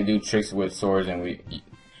 Like, they do tricks with swords, and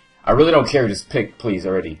I really don't care. Just pick, please,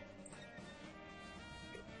 already.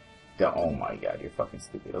 Oh my god, you're fucking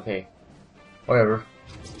stupid. Okay, whatever.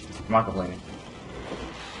 I'm not complaining.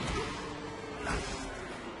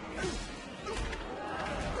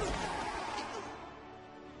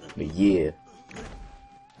 But yeah.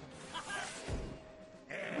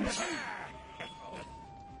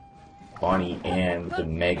 Bonnie and with the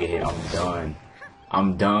mega hit,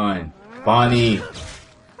 I'm done. Bonnie!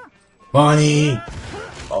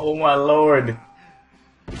 Oh my lord!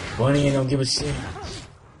 Bonnie ain't gonna give a shit.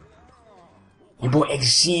 Your boy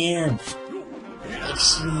X-Shen!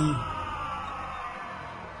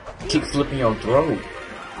 Kick flipping your throat.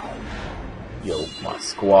 Yo, my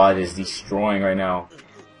squad is destroying right now.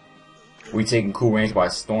 We taking cool range by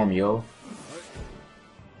storm, yo.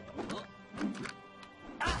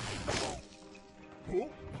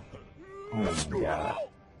 Oh my god.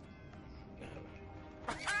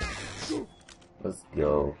 Let's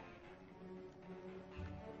go.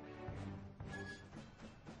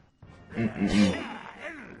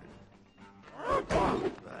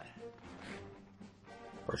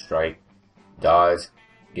 First strike. Dodge.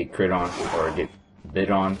 Get crit on. Or get bit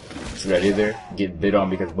on. See what I did there? Get bit on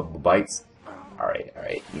because of bites.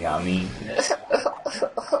 Alright. You got me.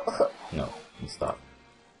 No, stop.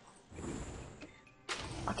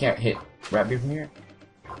 I can't hit Ratbeard from here?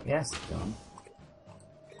 Yeah, that's dumb.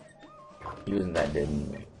 He wasn't that dead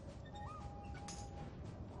anyway.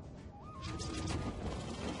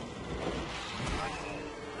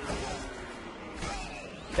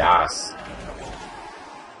 Das.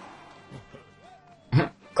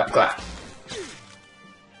 Clap, clap.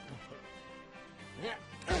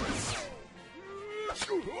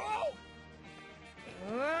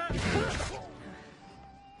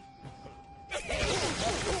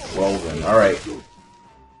 Well then, alright.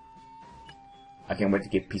 I can't wait to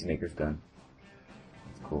get Peacemaker's gun.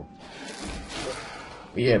 That's cool.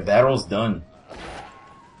 But yeah, battle's done.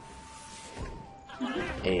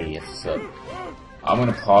 Hey, what's up? I'm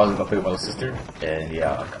gonna pause and go pick up my little sister, and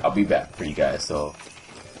yeah, I'll be back for you guys, so.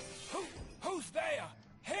 Who's there?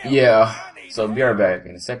 Yeah, so I'll be right back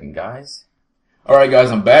in a second, guys. Alright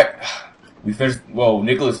guys, I'm back. We finished, well,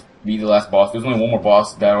 Nicholas beat the last boss. There's only one more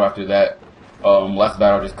boss battle after that. Last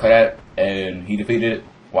battle I just cut at, and he defeated it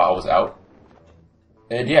while I was out.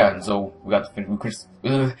 And yeah, and so we got to finish,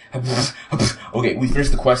 okay, we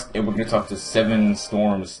finished the quest, and we're gonna talk to 7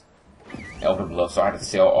 Storms Elder Below, so I had to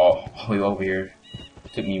sail all the way over here.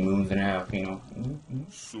 Took me moons and a half, you know.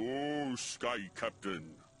 So, Sky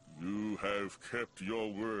Captain, you have kept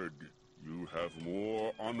your word. You have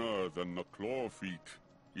more honor than the Clawfeet.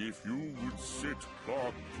 If you would set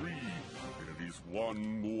Clark free, there is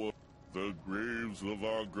one more. The graves of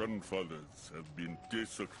our grandfathers have been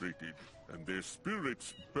desecrated, and their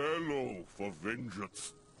spirits bellow for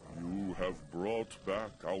vengeance. You have brought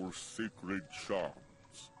back our sacred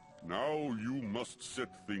charms. Now you must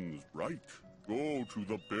set things right. Go to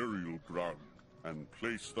the burial ground and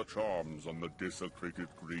place the charms on the desecrated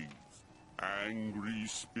graves. Angry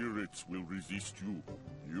spirits will resist you.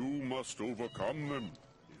 You must overcome them.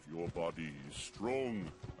 If your body is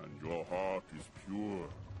strong and your heart is pure,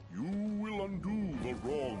 you will undo the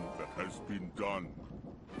wrong that has been done.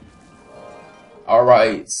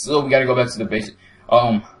 Alright, so we gotta go back to the basic.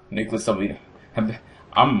 Nicholas, somebody.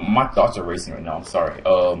 My thoughts are racing right now, I'm sorry.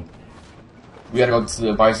 We gotta go to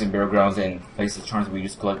the Bison Burial Grounds and place the charms we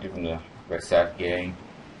just collected from the Red Sack gang.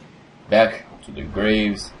 Back to the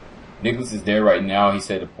graves. Nicholas is there right now. He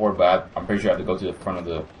said to port, but I'm pretty sure I have to go to the front of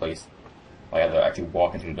the place. Like, I have to actually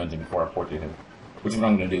walk into the dungeon before I port to him. Which is what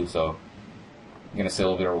I'm gonna do, so. I'm gonna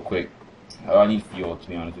sail over there real quick. I need fuel, to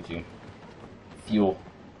be honest with you. Fuel.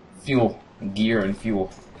 Gear and fuel.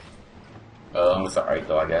 It's alright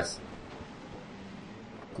though, I guess.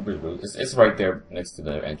 Cooper's Roost. It's right there next to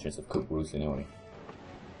the entrance of Cooper's Roost anyway.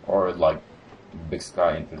 Or like Big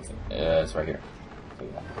Sky entrance. It's right here. So,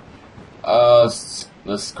 yeah.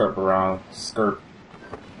 Let's skirt around. Skirt.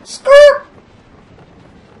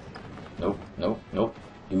 Nope.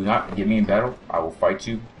 Do not get me in battle. I will fight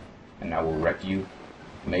you. And I will wreck you,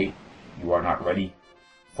 mate. You are not ready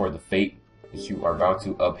for the fate that you are about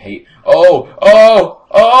to uphate. Oh!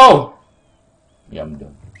 Yeah, I'm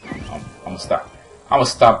done. I'm gonna stop. I'm gonna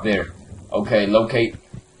stop there. Okay, locate.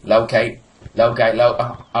 Locate. I'm done.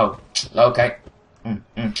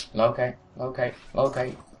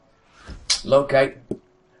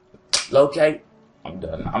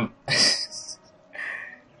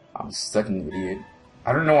 I'm such an idiot.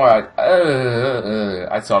 I don't know why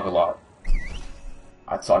I talk a lot.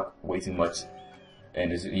 I talk way too much.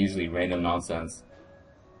 And it's usually random nonsense.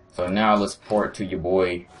 So now let's port to your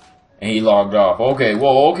boy. And he logged off. Okay,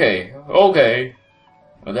 well, okay.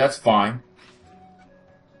 Well, that's fine.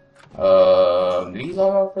 Did he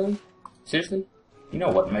log off really? Seriously? You know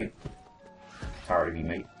what, mate? Tired of you,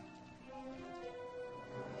 mate.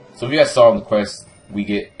 So if you guys saw in the quest, we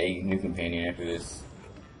get a new companion after this.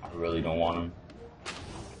 I really don't want him.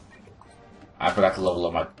 I forgot to level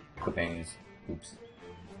up my companions. Oops.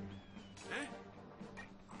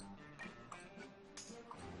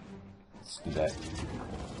 Let's do that.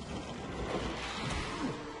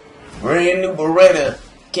 Brand new Beretta.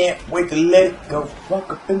 Can't wait to let it go.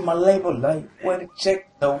 Walk up in my label like, what a check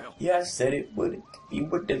though. Yeah, I said it with it. You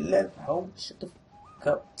with the left hoe. Shut the fuck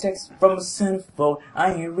up. Text from a centerfold.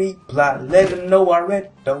 I ain't reply. Let them know I read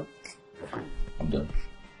it though. I'm done.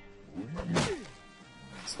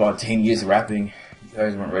 Spontaneous rapping. You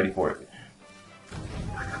guys weren't ready for it.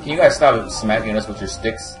 Can you guys stop smacking us with your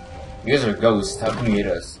sticks? You guys are ghosts. How can you hit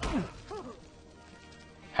us?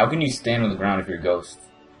 How can you stand on the ground if you're a ghost?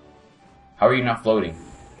 How are you not floating?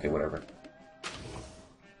 Okay, whatever.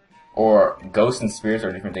 Or ghosts and spirits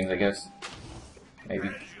are different things, I guess. Maybe.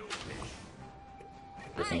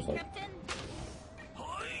 This seems like.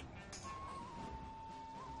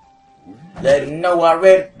 Let him know I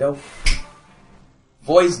read it though.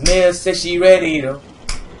 Voicemail says she ready though.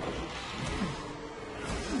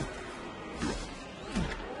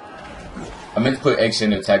 meant to put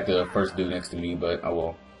action to attack the first dude next to me, but I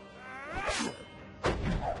will.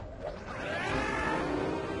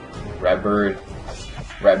 Rat bird.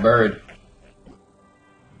 Rat bird.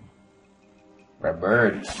 Rat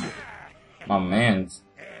bird. My man's.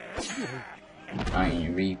 I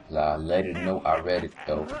ain't reply. Let it know I read it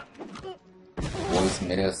though.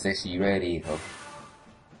 Voicemail says she ready though.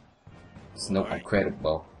 Snow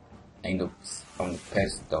incredible. Ain't no on the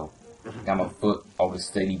pedestal. Got my foot off the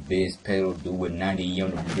steady biz pedal, doing 90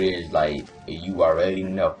 on the bridge like you already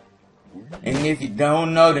know. And if you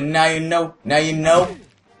don't know, then now you know. Now you know.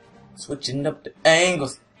 Switching up the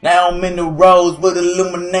angles. Now I'm in the rows with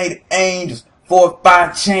illuminated angels. 4 or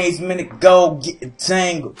 5 chains, minute go, get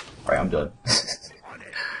entangled. Alright, I'm done.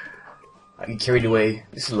 I can carry it away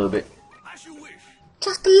just a little bit.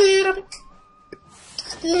 Just a little bit.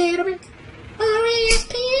 Just a little bit.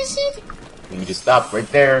 Let me just stop right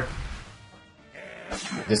there.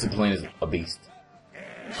 Discipline is a beast.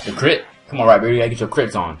 The crit? Come on, right, baby, you gotta get your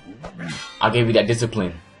crits on. I gave you that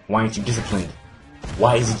discipline. Why ain't you disciplined?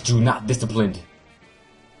 Why is it you not disciplined?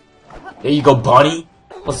 There you go, buddy.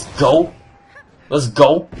 Let's go. Let's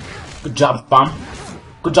go. Good job, fam.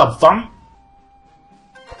 Good job, fam.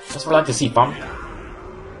 That's what I like to see, fam.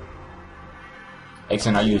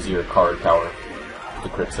 Exxon, I use your card power to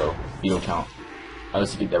crit, so you don't count.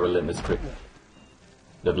 Unless you get that relentless crit.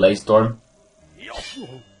 The Blaze Storm.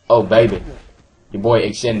 Oh, baby. Your boy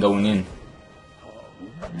Exxon going in.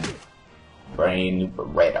 Brand new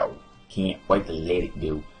Barretto. Can't wait to let it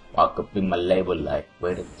do. Walk up in my label like,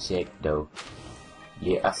 where the check though?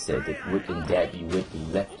 Yeah, I said it. We can dab you with the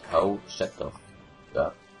left hoe. Shut the f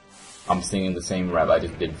up. I'm singing the same rap I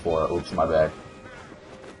just did before. Oops, my bad.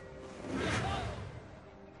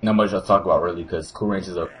 Not much I'll talk about really, because Cool Ranch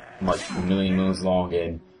is a million moons long,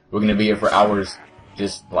 and we're gonna be here for hours,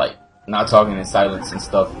 just like not talking in silence and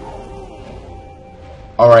stuff.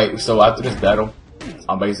 Alright, so after this battle,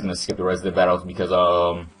 I'm basically gonna skip the rest of the battles because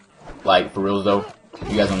like for reals though,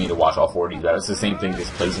 you guys don't need to watch all 4 of these battles. It's the same thing,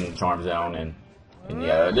 just placing the charms down and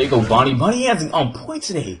yeah, there you go, Bonnie. Bonnie has an on point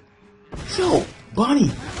today. Yo,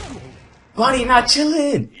 Bonnie, not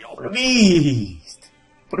chilling. What a beast.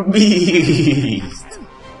 What a beast.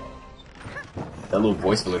 That little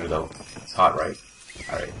voice flitter though, it's hot, right?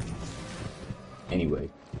 All right. Anyway.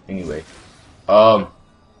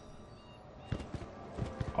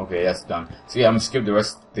 Okay, that's done. So yeah, I'm gonna skip the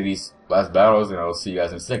rest of these last battles, and I'll see you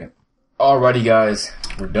guys in a second. Alrighty, guys,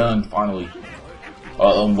 we're done finally.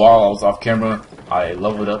 While I was off camera, I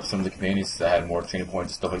leveled up some of the companions that had more training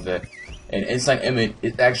points and stuff like that. And Inside Emmett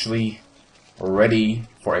is actually ready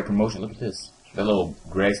for a promotion. Look at this. That little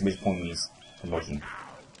gray exclamation point means promotion.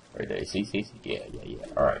 Right there. See? Yeah.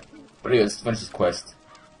 Alright. But anyways, let's finish this quest.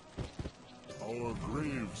 Our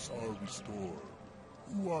graves are restored.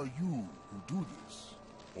 Who are you who do this?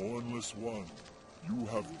 Hornless one, you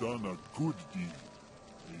have done a good deed.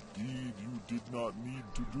 A deed you did not need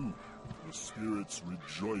to do. The spirits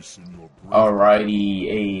rejoice in your bravery. Alrighty,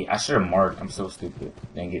 hey, I should have marked. I'm so stupid.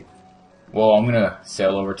 Dang it. Well, I'm gonna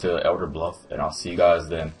sail over to Elder Bluff, and I'll see you guys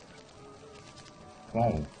then.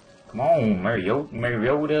 Come on,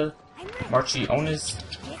 Mariota, Marchionis.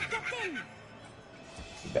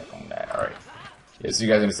 Get back on that. Alright. Yeah, see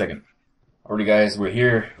you guys in a second. Alrighty, guys, we're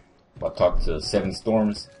here. I'll talk to 7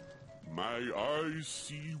 Storms. My eyes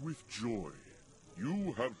see with joy.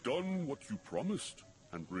 You have done what you promised,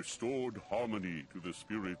 and restored harmony to the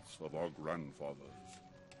spirits of our grandfathers.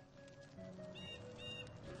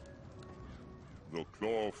 The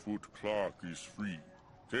Clawfoot Clark is free.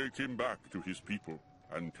 Take him back to his people,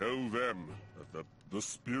 and tell them that the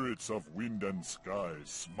spirits of wind and sky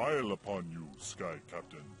smile upon you, Sky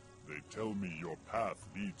Captain. They tell me your path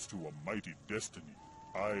leads to a mighty destiny.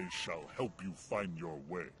 I shall help you find your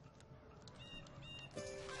way.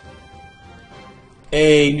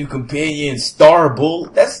 Hey, new companion, Starbull.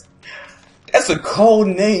 That's a cold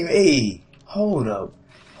name. Hey, hold up.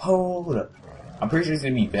 I'm pretty sure it's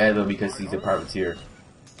gonna be bad though because he's a privateer.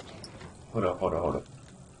 Hold up.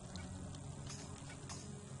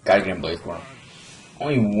 Gotta get him Blaze for him.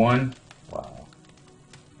 Only 1. Wow.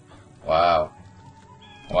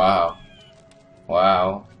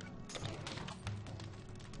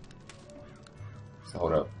 So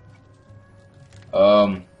hold up.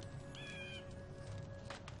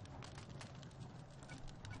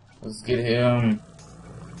 Let's get him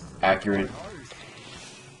accurate.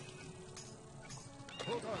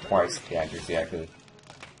 Twice the accuracy, actually.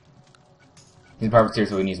 He's a privateer,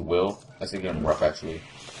 so he needs will. Let's get him rough, actually.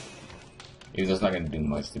 Even though it's not gonna do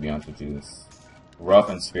much, to be honest with you. It's rough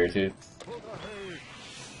and spirited.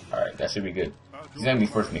 Alright, that should be good. He's gonna be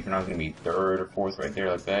first maker, not gonna be 3rd or 4th right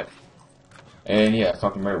there, like that. And yeah, I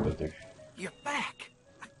talked to Meriwether. You're back.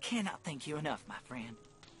 I cannot thank you enough, my friend.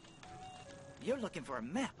 You're looking for a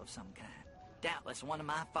map of some kind. Doubtless one of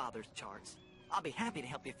my father's charts. I'll be happy to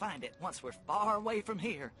help you find it once we're far away from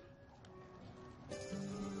here.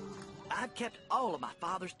 I've kept all of my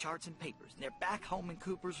father's charts and papers, and they're back home in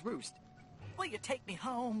Cooper's Roost. Will you take me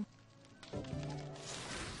home?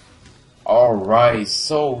 Alright,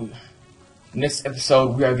 so next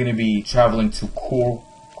episode we are going to be traveling to Cool.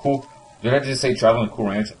 Did I just say traveling to Cool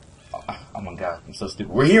Ranch? Oh my god, I'm so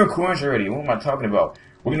stupid. We're here in Cool Ranch already. What am I talking about?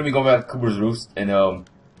 We're going to be going back to Cooper's Roost and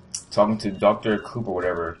talking to Dr. Cooper,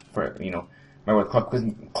 whatever. For remember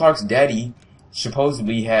Clark's daddy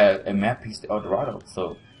supposedly had a map piece to El Dorado.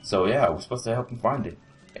 So yeah, we're supposed to help him find it.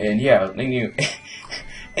 And yeah,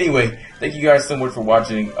 anyway, thank you guys so much for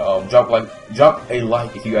watching. Drop a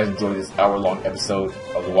like if you guys enjoyed this hour-long episode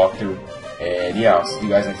of the walkthrough. And yeah, I'll see you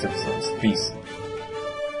guys next episode. Peace.